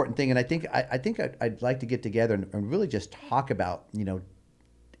an important thing. And I think I'd like to get together and really just talk about,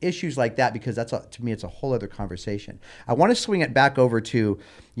 issues like that, because to me, it's a whole other conversation. I want to swing it back over to,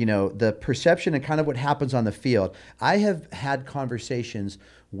 the perception and kind of what happens on the field. I have had conversations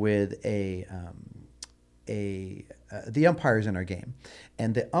with the umpires in our game,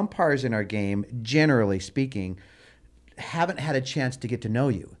 and the umpires in our game, generally speaking, haven't had a chance to get to know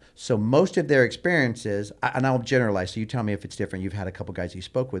you. So most of their experiences, and I'll generalize, so you tell me if it's different. You've had a couple guys you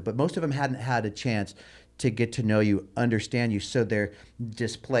spoke with, but most of them hadn't had a chance to get to know you, understand you, so they're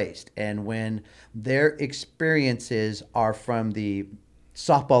displaced. And when their experiences are from the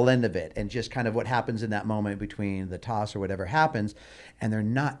softball end of it and just kind of what happens in that moment between the toss or whatever happens, and they're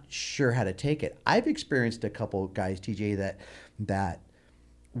not sure how to take it. I've experienced a couple guys, TJ, that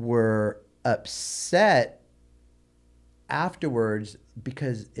were upset afterwards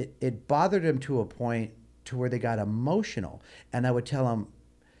because it bothered him to a point to where they got emotional. And I would tell him,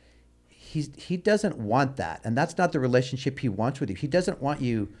 he doesn't want that. And that's not the relationship he wants with you. He doesn't want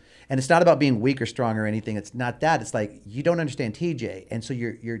you. And it's not about being weak or strong or anything. It's not that. It's like, you don't understand TJ. And so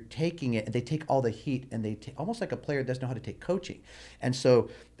you're taking it, and they take all the heat, and they almost like a player doesn't know how to take coaching. And so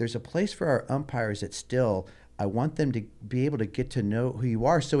there's a place for our umpires that still, I want them to be able to get to know who you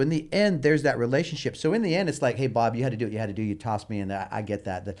are. So in the end, there's that relationship. So in the end, it's like, hey, Bob, you had to do what you had to do. You tossed me, and I get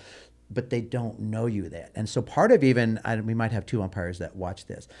that. But they don't know you that. And so part of we might have 2 umpires that watch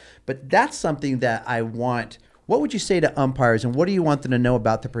this. But that's something that I want. What would you say to umpires, and what do you want them to know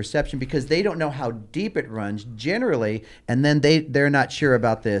about the perception? Because they don't know how deep it runs generally, and then they're not sure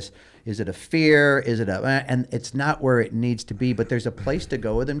about this. Is it a fear? Is it and it's not where it needs to be, but there's a place to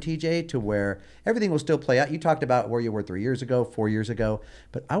go with them, TJ, to where everything will still play out. You talked about where you were 3 years ago, 4 years ago,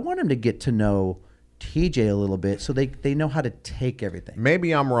 but I want them to get to know TJ a little bit so they know how to take everything.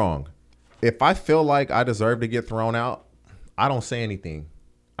 Maybe I'm wrong. If I feel like I deserve to get thrown out, I don't say anything.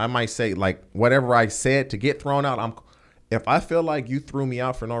 I might say, like, whatever I said to get thrown out. If I feel like you threw me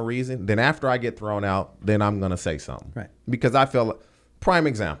out for no reason, then after I get thrown out, then I'm going to say something. Right. Because I feel, prime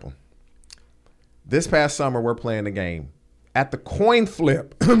example, this past summer we're playing the game. At the coin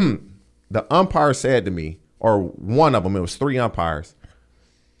flip, the umpire said to me, or one of them, it was 3 umpires,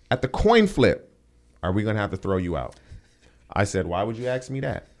 at the coin flip, are we going to have to throw you out? I said, why would you ask me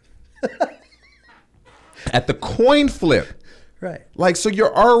that? At the coin flip. Right. Like, so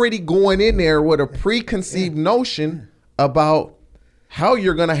you're already going in there with a preconceived notion about how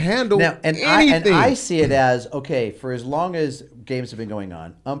you're going to handle anything. I see it as, okay, for as long as games have been going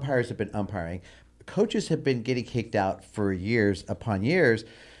on, umpires have been umpiring, coaches have been getting kicked out for years upon years.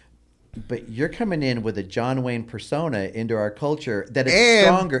 But you're coming in with a John Wayne persona into our culture that is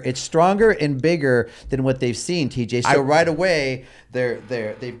stronger. It's stronger and bigger than what they've seen, TJ. So right away,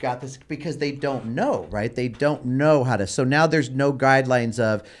 they've got this because they don't know, right? They don't know how to. So now there's no guidelines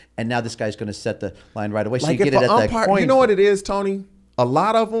of, and now this guy's going to set the line right away. So like, you get it at umpire, that point. You know what it is, Tony? A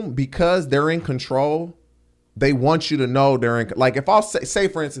lot of them, because they're in control, they want you to know they're in. Like, if I'll say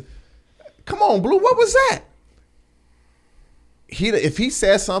for instance, come on, Blue, what was that? If he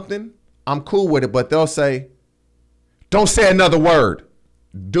says something, I'm cool with it, but they'll say, don't say another word.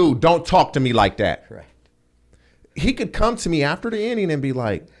 Dude, don't talk to me like that. Correct. He could come to me after the inning and be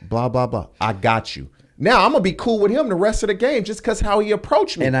like, blah, blah, blah. I got you. Now I'm going to be cool with him the rest of the game just because how he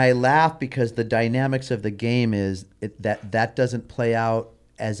approached me. And I laugh because the dynamics of the game is that doesn't play out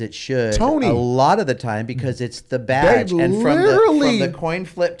as it should, Tony, a lot of the time, because it's the badge. And from the coin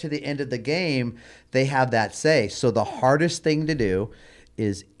flip to the end of the game, they have that say. So the hardest thing to do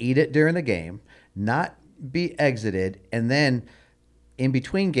is eat it during the game, not be exited, and then in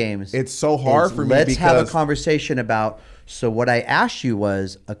between games, it's so hard for me. Let's have a conversation about. So what I asked you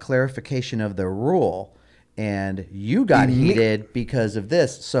was a clarification of the rule, and you got heated because of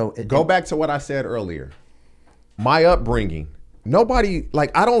this. So go back to what I said earlier. My upbringing. Nobody,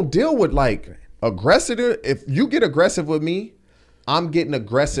 like, I don't deal with like aggressive. If you get aggressive with me, I'm getting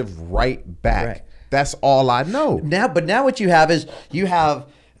aggressive right back. Right. That's all I know. But now what you have is you have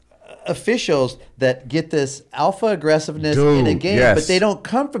officials that get this alpha aggressiveness in a game, but they don't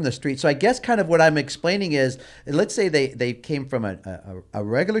come from the street. So I guess kind of what I'm explaining is, let's say they came from a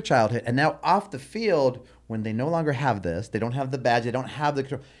regular childhood, and now off the field, when they no longer have this, they don't have the badge, they don't have the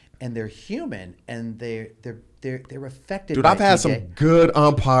control, and they're human, and they're affected. Dude, by I've had TJ. some good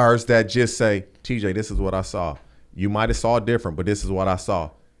umpires that just say, TJ, this is what I saw. You might have saw different, but this is what I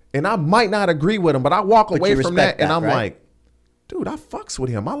saw. And I might not agree with him, but I walk away from that, and I'm like, dude, I fucks with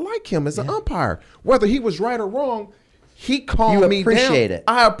him. I like him as an umpire. Whether he was right or wrong, he calmed me down. It.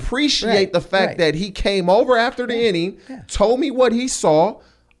 I appreciate the fact that he came over after the inning, told me what he saw.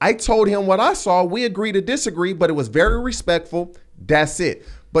 I told him what I saw. We agreed to disagree, but it was very respectful. That's it.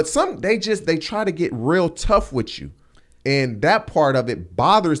 But they try to get real tough with you. And that part of it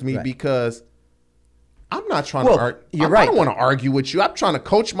bothers me because I'm not trying to argue. I don't want to argue with you. I'm trying to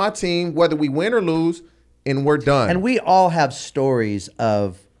coach my team, whether we win or lose, and we're done. And we all have stories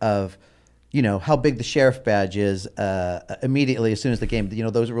of how big the sheriff badge is immediately as soon as the game.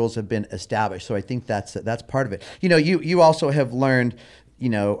 Those rules have been established. So I think that's part of it. You also have learned,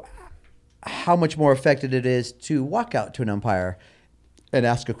 how much more effective it is to walk out to an umpire and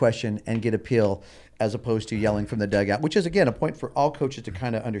ask a question and get appeal, as opposed to yelling from the dugout, which is, again, a point for all coaches to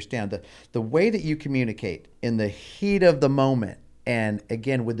kind of understand. The way that you communicate in the heat of the moment, and,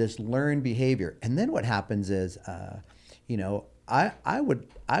 again, with this learned behavior. And then what happens is, I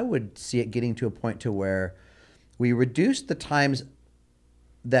would see it getting to a point to where we reduce the times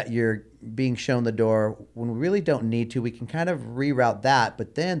that you're being shown the door when we really don't need to. We can kind of reroute that,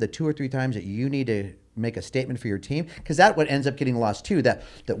 but then the 2 or 3 times that you need to make a statement for your team, because that's what ends up getting lost too, that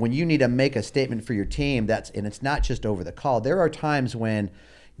when you need to make a statement for your team, and it's not just over the call. There are times when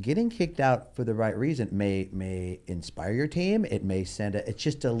getting kicked out for the right reason may inspire your team. It may it's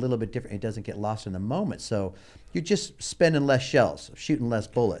just a little bit different. It doesn't get lost in the moment. So you're just spending less shells, shooting less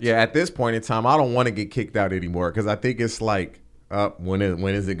bullets. Yeah, at this point in time, I don't want to get kicked out anymore because I think it's like, when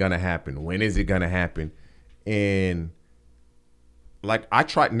is it going to happen? When is it going to happen? And like I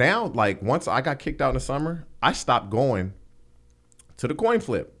tried now, like once I got kicked out in the summer, I stopped going to the coin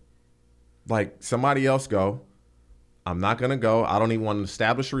flip. Like somebody else go. I'm not going to go. I don't even want to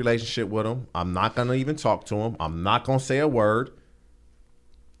establish a relationship with them. I'm not going to even talk to them. I'm not going to say a word.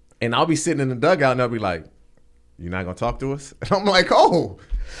 And I'll be sitting in the dugout and they'll be like, "You're not going to talk to us?" And I'm like, "Oh."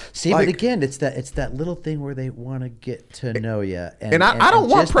 See, like, but again, it's that little thing where they want to get to know you. And I don't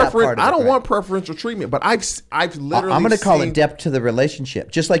want preferential treatment, but I've literally I'm going to call it depth to the relationship,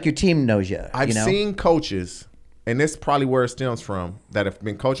 just like your team knows you. I've seen coaches, and this is probably where it stems from, that have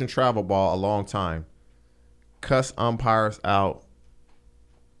been coaching travel ball a long time, cuss umpires out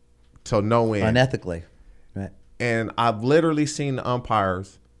till no end. Unethically. Right. And I've literally seen the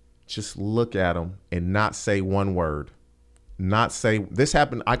umpires just look at them and not say one word. Not say, this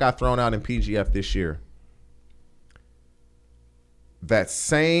happened, I got thrown out in PGF this year. That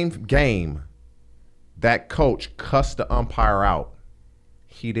same game, that coach cussed the umpire out.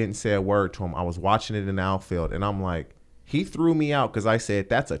 He didn't say a word to him. I was watching it in the outfield, and I'm like, he threw me out because I said,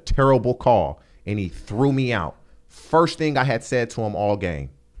 "That's a terrible call." And he threw me out. First thing I had said to him all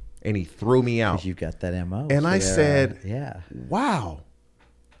game. And he threw me out. Because you've got that MO. And I said, yeah, wow.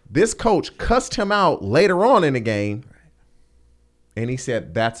 This coach cussed him out later on in the game. And he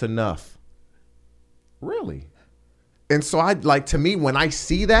said, "That's enough." Really? And so to me, when I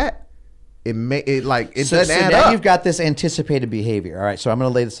see that, it doesn't add now up. You've got this anticipated behavior. All right, so I'm going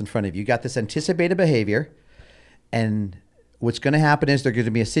to lay this in front of you. You got this anticipated behavior, and what's going to happen is there's going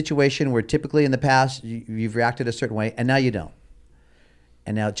to be a situation where typically in the past you've reacted a certain way, and now you don't.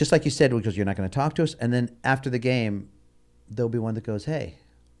 And now, just like you said, because you're not going to talk to us, and then after the game, there'll be one that goes, "Hey,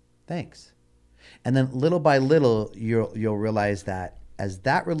 thanks." And then little by little, you'll realize that as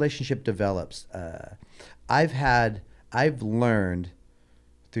that relationship develops, I've learned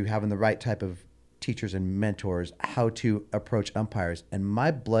through having the right type of teachers and mentors how to approach umpires, and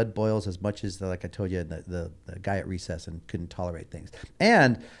my blood boils as much as like I told you, the guy at recess and couldn't tolerate things.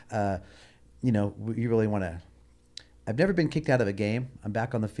 And you really want to. I've never been kicked out of a game. I'm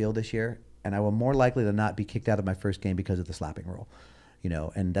back on the field this year, and I will more likely than not be kicked out of my first game because of the slapping rule.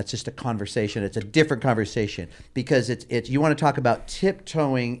 And that's just a conversation. It's a different conversation because it's you want to talk about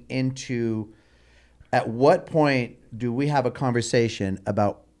tiptoeing into. At what point do we have a conversation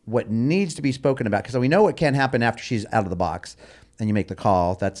about what needs to be spoken about? Because we know what can happen after she's out of the box and you make the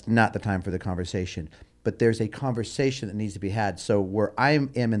call. That's not the time for the conversation. But there's a conversation that needs to be had. So where I am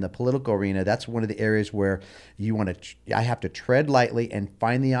in the political arena, that's one of the areas where I have to tread lightly and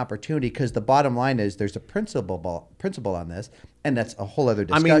find the opportunity, because the bottom line is there's a principle on this, and that's a whole other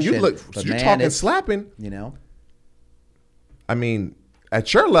discussion. I mean, you're talking slapping. I mean,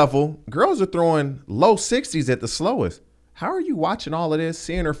 at your level, girls are throwing low 60s at the slowest. How are you watching all of this,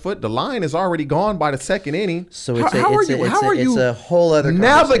 seeing her foot? The line is already gone by the second inning. So how are you a whole other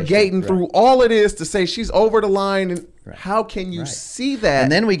navigating through all of this to say she's over the line? And how can you see that?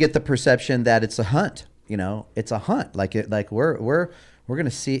 And then we get the perception that it's a hunt. It's a hunt. Like we're going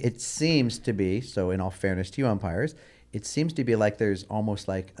to see. It seems to be, so. In all fairness to you umpires, it seems to be like there's almost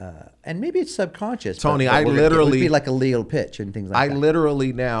like, and maybe it's subconscious. Tony, it would be like a legal pitch and things like that. I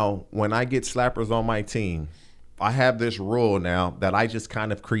literally now, when I get slappers on my team, I have this rule now that I just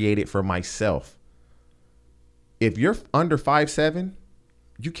kind of created for myself. If you're under 5'7",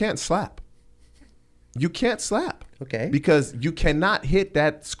 you can't slap. You can't slap. Okay. Because you cannot hit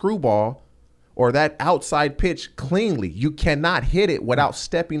that screwball or that outside pitch cleanly. You cannot hit it without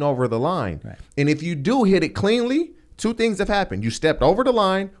stepping over the line. Right. And if you do hit it cleanly, two things have happened. You stepped over the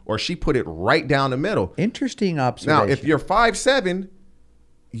line or she put it right down the middle. Interesting observation. Now, if you're 5'7",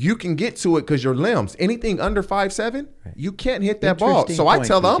 you can get to it because your limbs. Anything under 5'7", you can't hit that ball. So I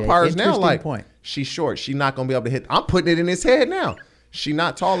tell the umpires now, like, she's short. She's not going to be able to hit. I'm putting it in his head now. She's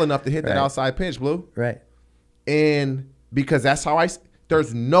not tall enough to hit that outside pitch, Blue. Right. And because that's how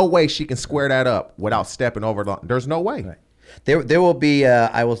there's no way she can square that up without stepping over the line. There's no way. Right. There will be.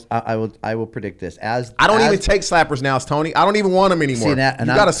 I will predict this as I don't even take slappers now, Tony. I don't even want them anymore. You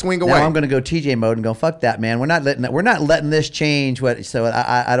got to swing away. Now I'm going to go TJ mode and go, fuck that, man. We're not letting this change. So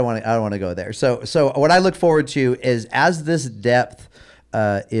I don't want to go there. So what I look forward to is as this depth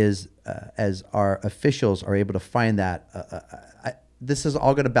is as our officials are able to find that. This is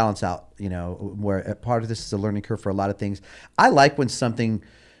all going to balance out, where a part of this is a learning curve for a lot of things. I like when something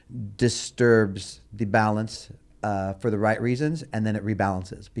disturbs the balance for the right reasons, and then it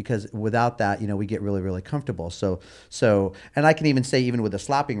rebalances, because without that, we get really, really comfortable. So, and I can even say, even with the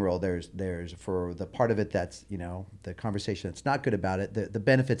slapping rule, there's for the part of it that's, the conversation that's not good about it, the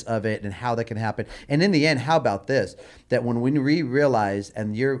benefits of it and how that can happen. And in the end, how about this, that when we realize,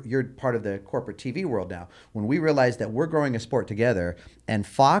 and you're part of the corporate TV world now, when we realize that we're growing a sport together, and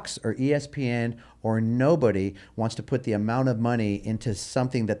Fox or ESPN or nobody wants to put the amount of money into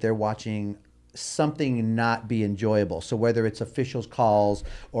something that they're watching something not be enjoyable. So whether it's officials calls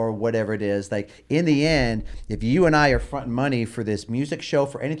or whatever it is, like in the end, if you and I are fronting money for this music show,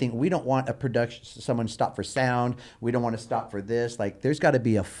 for anything, we don't want a production, someone to stop for sound. We don't want to stop for this. Like there's got to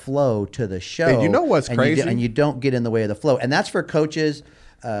be a flow to the show. And you know what's crazy? And you don't get in the way of the flow. And that's for coaches,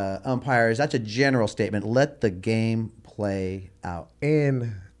 umpires. That's a general statement. Let the game play out.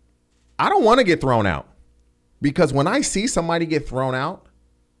 And I don't want to get thrown out, because when I see somebody get thrown out,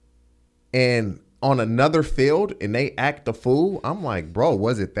 and on another field and they act the fool, I'm like, bro,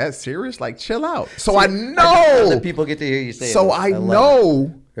 was it that serious? Like, chill out. So I know that people get to hear you say it. So I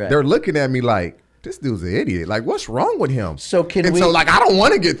know right. They're looking at me like, this dude's an idiot. Like, what's wrong with him? So so like, I don't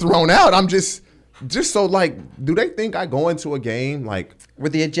want to get thrown out. I'm just so like, do they think I go into a game like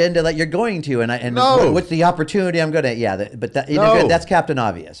with the agenda that you're going to, and no. what's the opportunity I'm gonna? Yeah, but that's Captain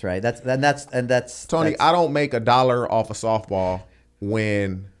Obvious, right? That's Tony. I don't make $1 off of softball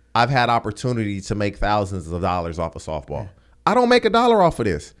when I've had opportunity to make thousands of dollars off of softball. I don't make $1 off of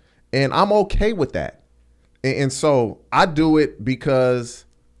this, and I'm okay with that. And so I do it because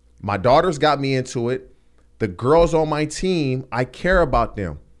my daughters got me into it. The girls on my team, I care about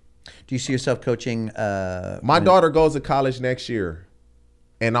them. Do you see yourself coaching? My daughter goes to college next year,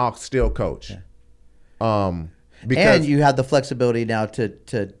 and I'll still coach. Yeah. Because and you have the flexibility now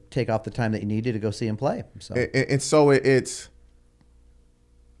to take off the time that you needed to go see him play. So. And so it's.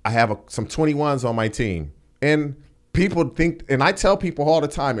 I have some 21s on my team, and people think, and I tell people all the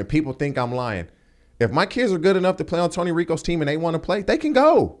time, and people think I'm lying. If my kids are good enough to play on Tony Rico's team and they want to play, they can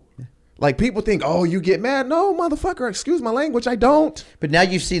go. Yeah. Like people think, oh, you get mad. No, motherfucker, excuse my language, I don't. But now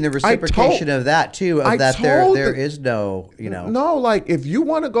you've seen the reciprocation of that too, of that there is no, No, like if you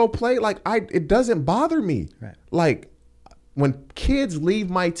want to go play, like it doesn't bother me. Right. Like when kids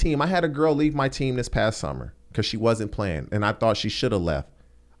leave my team, I had a girl leave my team this past summer because she wasn't playing, and I thought she should have left.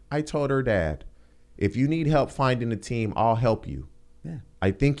 I told her dad, if you need help finding a team, I'll help you. Yeah.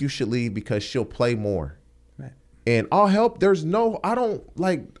 I think you should leave because she'll play more. Right. And I'll help. It's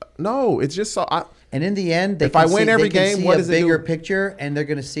just so and in the end, if I win every game, what is a bigger picture, and they're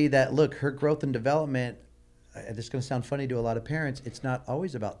going to see that, look, her growth and development, this is going to sound funny to a lot of parents, it's not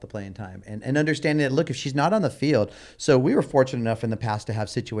always about the playing time. And understanding that, look, if she's not on the field, so we were fortunate enough in the past to have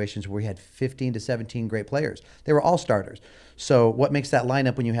situations where we had 15 to 17 great players. They were all starters. So what makes that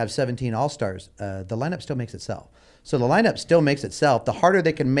lineup when you have 17 all-stars? The lineup still makes itself. So the lineup still makes itself. The harder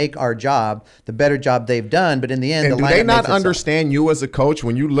they can make our job, the better job they've done. But in the end, and the do lineup they not makes itself. Understand you as a coach?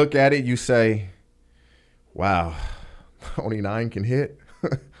 When you look at it, you say, wow, only 9 can hit?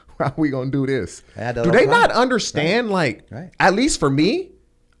 How are we going to do this? Do they not understand, right. At least for me,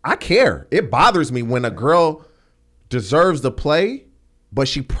 I care. It bothers me when a girl deserves to play, but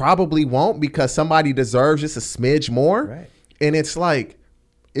she probably won't because somebody deserves just a smidge more. Right. And it's like,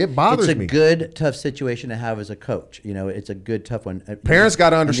 it bothers me. It's a good, tough situation to have as a coach. It's a good, tough one. Parents got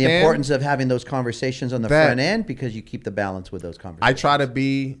to understand the importance of having those conversations on the front end, because you keep the balance with those conversations. I try to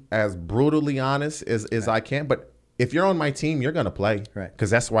be as brutally honest as I can, but if you're on my team, you're going to play. Right. Because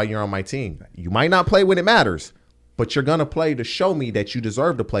that's why you're on my team. Right. You might not play when it matters, but you're going to play to show me that you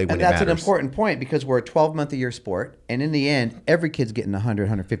deserve to play when it matters. And that's an important point, because we're a 12-month-a-year sport. And in the end, every kid's getting 100,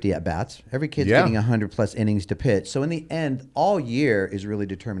 150 at-bats. Every kid's getting 100-plus innings to pitch. So in the end, all year is really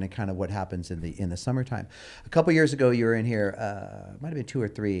determining kind of what happens in the summertime. A couple years ago, you were in here, might have been 2 or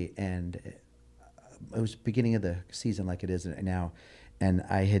 3, and it was beginning of the season like it is now. And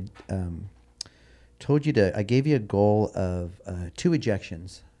I had told you I gave you a goal of 2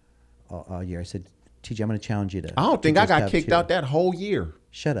 ejections all year. I said, TJ, I'm going to challenge you to. I don't think I got kicked out that whole year.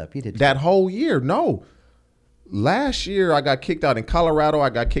 Shut up. You did. That whole year. No. Last year, I got kicked out in Colorado. I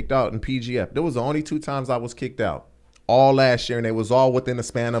got kicked out in PGF. There was the only 2 times I was kicked out. All last year, and it was all within the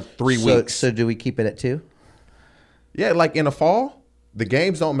span of 3 weeks. So do we keep it at 2? Yeah, like in the fall, the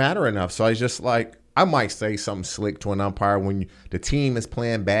games don't matter enough. So it's just like, I might say something slick to an umpire when the team is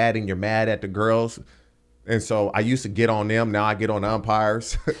playing bad and you're mad at the girls. And so I used to get on them. Now I get on the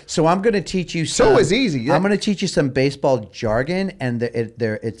umpires. So I'm going to teach you some. So it's easy. Yeah. I'm going to teach you some baseball jargon, and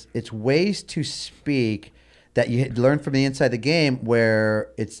it's ways to speak that you learn from the inside the game where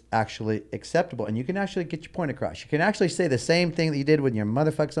it's actually acceptable, and you can actually get your point across. You can actually say the same thing that you did when you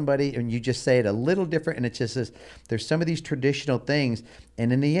motherfuck somebody, and you just say it a little different, and it's just this, there's some of these traditional things,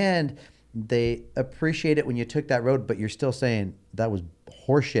 and in the end, they appreciate it when you took that road, but you're still saying that was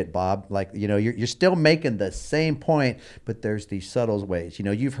horseshit, Bob. Like, you know, you're still making the same point, but there's these subtle ways. You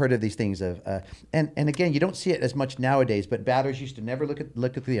know, you've heard of these things of, and again, you don't see it as much nowadays, but batters used to never look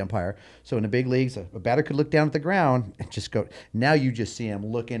at the umpire. So in the big leagues, a batter could look down at the ground and just go. Now you just see them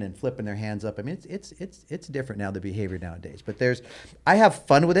looking and flipping their hands up. I mean, it's different now, the behavior nowadays. But I have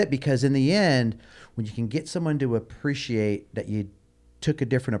fun with it because in the end, when you can get someone to appreciate that you took a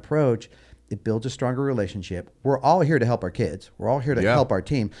different approach, it builds a stronger relationship. We're all here to help our kids. We're all here to help our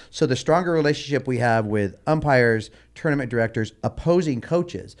team. So the stronger relationship we have with umpires, tournament directors, opposing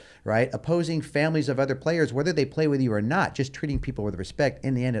coaches, right? Opposing families of other players, whether they play with you or not, just treating people with respect.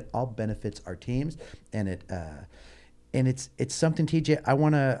 In the end, it all benefits our teams. And it's something,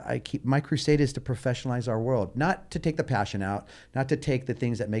 TJ, my crusade is to professionalize our world, not to take the passion out, not to take the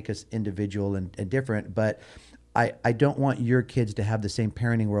things that make us individual and different, but I don't want your kids to have the same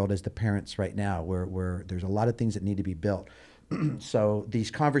parenting world as the parents right now, where there's a lot of things that need to be built. So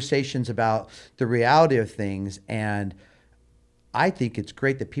these conversations about the reality of things, and I think it's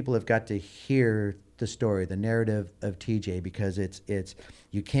great that people have got to hear the story, the narrative of TJ, because it's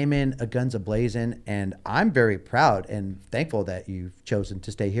you came in a guns a-blazing, and I'm very proud and thankful that you've chosen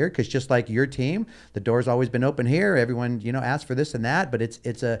to stay here, because just like your team, the door's always been open here. Everyone, you know, asks for this and that, but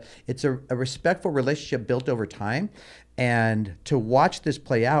it's a respectful relationship built over time, and to watch this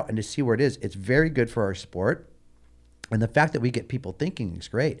play out and to see where it is, it's very good for our sport. And the fact that we get people thinking is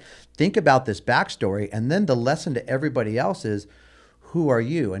great. Think about this backstory, and then the lesson to everybody else is, who are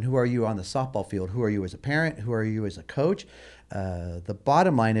you, and who are you on the softball field? Who are you as a parent? Who are you as a coach? The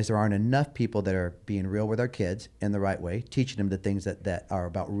bottom line is there aren't enough people that are being real with our kids in the right way, teaching them the things that are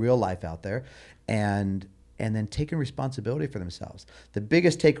about real life out there, and then taking responsibility for themselves. The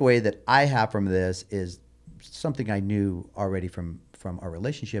biggest takeaway that I have from this is something I knew already from our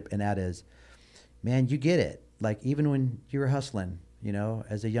relationship, and that is, man, you get it. Like, even when you were hustling, you know,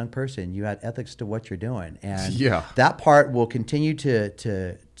 as a young person, you had ethics to what you're doing, and that part will continue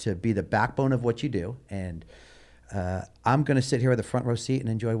to be the backbone of what you do. And I'm going to sit here with a front row seat and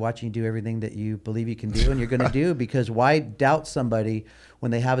enjoy watching you do everything that you believe you can do and you're going to do, because why doubt somebody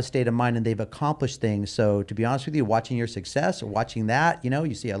when they have a state of mind and they've accomplished things? So to be honest with you, watching your success or watching that, you know,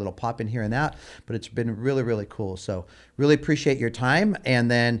 you see a little pop in here and that, but it's been really, really cool. So really appreciate your time. And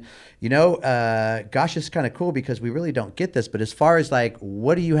then, you know, gosh, it's kind of cool because we really don't get this, but as far as like,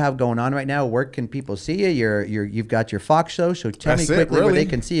 what do you have going on right now? Where can people see you? You've got your Fox show. So tell me quickly where they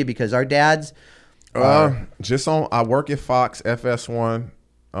can see you, because our dads, I work at Fox FS1.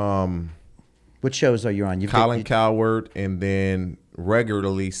 What shows are you on? Colin Cowherd, and then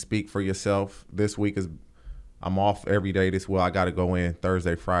regularly Speak for Yourself. This week I'm off every day this week. I got to go in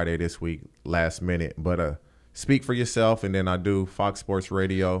Thursday, Friday this week, last minute. But Speak for Yourself, and then I do Fox Sports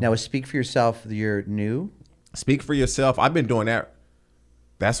Radio. Now, with Speak for Yourself, you're new? Speak for Yourself, I've been doing that.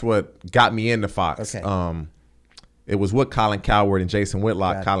 That's what got me into Fox. Okay. It was with Colin Cowherd and Jason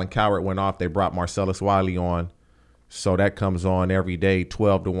Whitlock. Colin Cowherd went off. They brought Marcellus Wiley on. So that comes on every day,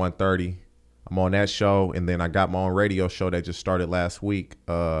 12 to 1:30. I'm on that show. And then I got my own radio show that just started last week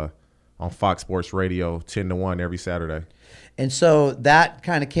on Fox Sports Radio, 10 to 1 every Saturday. And so that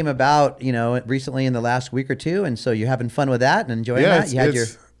kind of came about, you know, recently in the last week or two. And so you're having fun with that and enjoying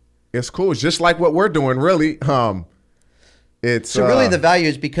that? It's cool. It's just like what we're doing, really. So really the value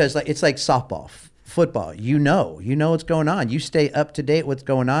is because it's like softball. Football, you know what's going on. You stay up to date what's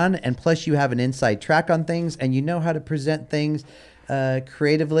going on, and plus you have an inside track on things, and you know how to present things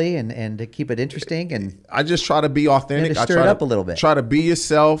creatively and to keep it interesting. And I just try to be authentic. I stir it up a little bit. Try to be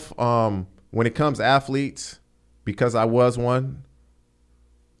yourself. When it comes to athletes, because I was one,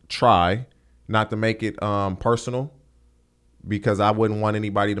 try not to make it personal, because I wouldn't want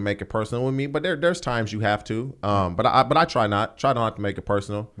anybody to make it personal with me. But there's times you have to. But I try not to make it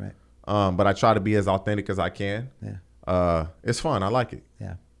personal. Right. But I try to be as authentic as I can. Yeah. It's fun. I like it.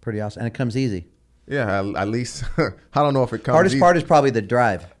 Yeah. Pretty awesome. And it comes easy. Yeah. At least, I don't know if it comes Hardest easy. part is probably the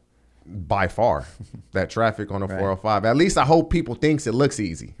drive. By far. That traffic on the 405. At least I hope people thinks it looks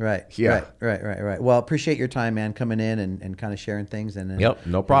easy. Right. Yeah. Right. Well, appreciate your time, man, coming in and kind of sharing things. And Yep.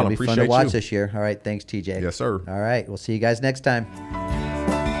 No problem. It'll be Appreciate fun to watch you this year. All right. Thanks, TJ. Yes, sir. All right. We'll see you guys next time.